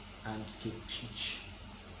take and to teach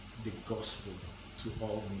the gospel to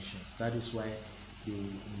all nations. That is why the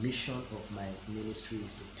mission of my ministry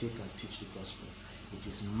is to take and teach the gospel. It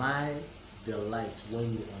is my delight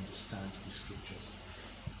when you understand the scriptures.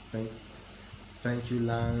 Thank you,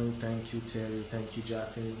 Lang. Thank you, Terry. Thank you,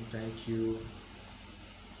 Jacqueline. Thank you,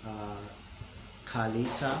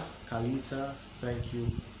 Kalita. Thank you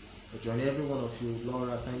for joining. Every one of you,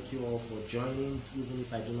 Laura, thank you all for joining. Even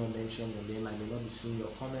if I do not mention your name, I may not be seeing your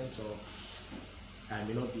comment, or I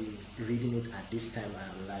may not be reading it at this time I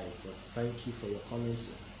am live, but thank you for your comments.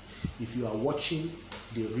 If you are watching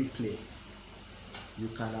the replay, you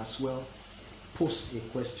can as well post a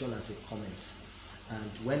question as a comment,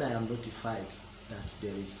 and when I am notified that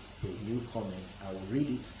there is a new comment, I will read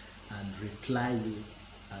it and reply you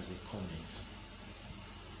as a comment.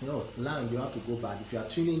 Lang, you have to go back. If you are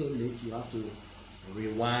tuning in late, you have to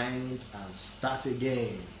rewind and start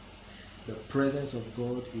again. The presence of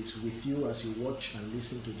God is with you as you watch and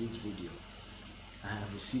listen to this video. I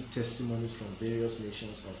have received testimonies from various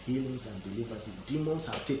nations of healings and deliverances. Demons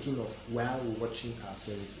have taken off while watching our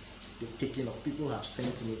services. They've taken off. People have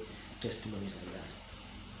sent me testimonies like that.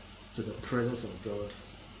 So the presence of God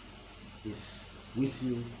is with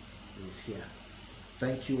you, is here.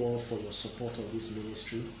 Thank you all for your support of this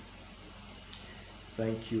ministry.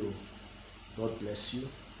 Thank you. God bless you.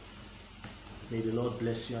 May the Lord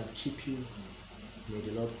bless you and keep you. May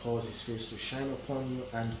the Lord cause his face to shine upon you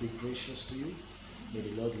and be gracious to you. May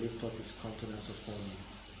the Lord lift up his countenance upon you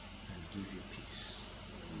and give you peace.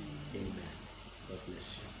 Amen. God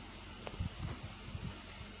bless you.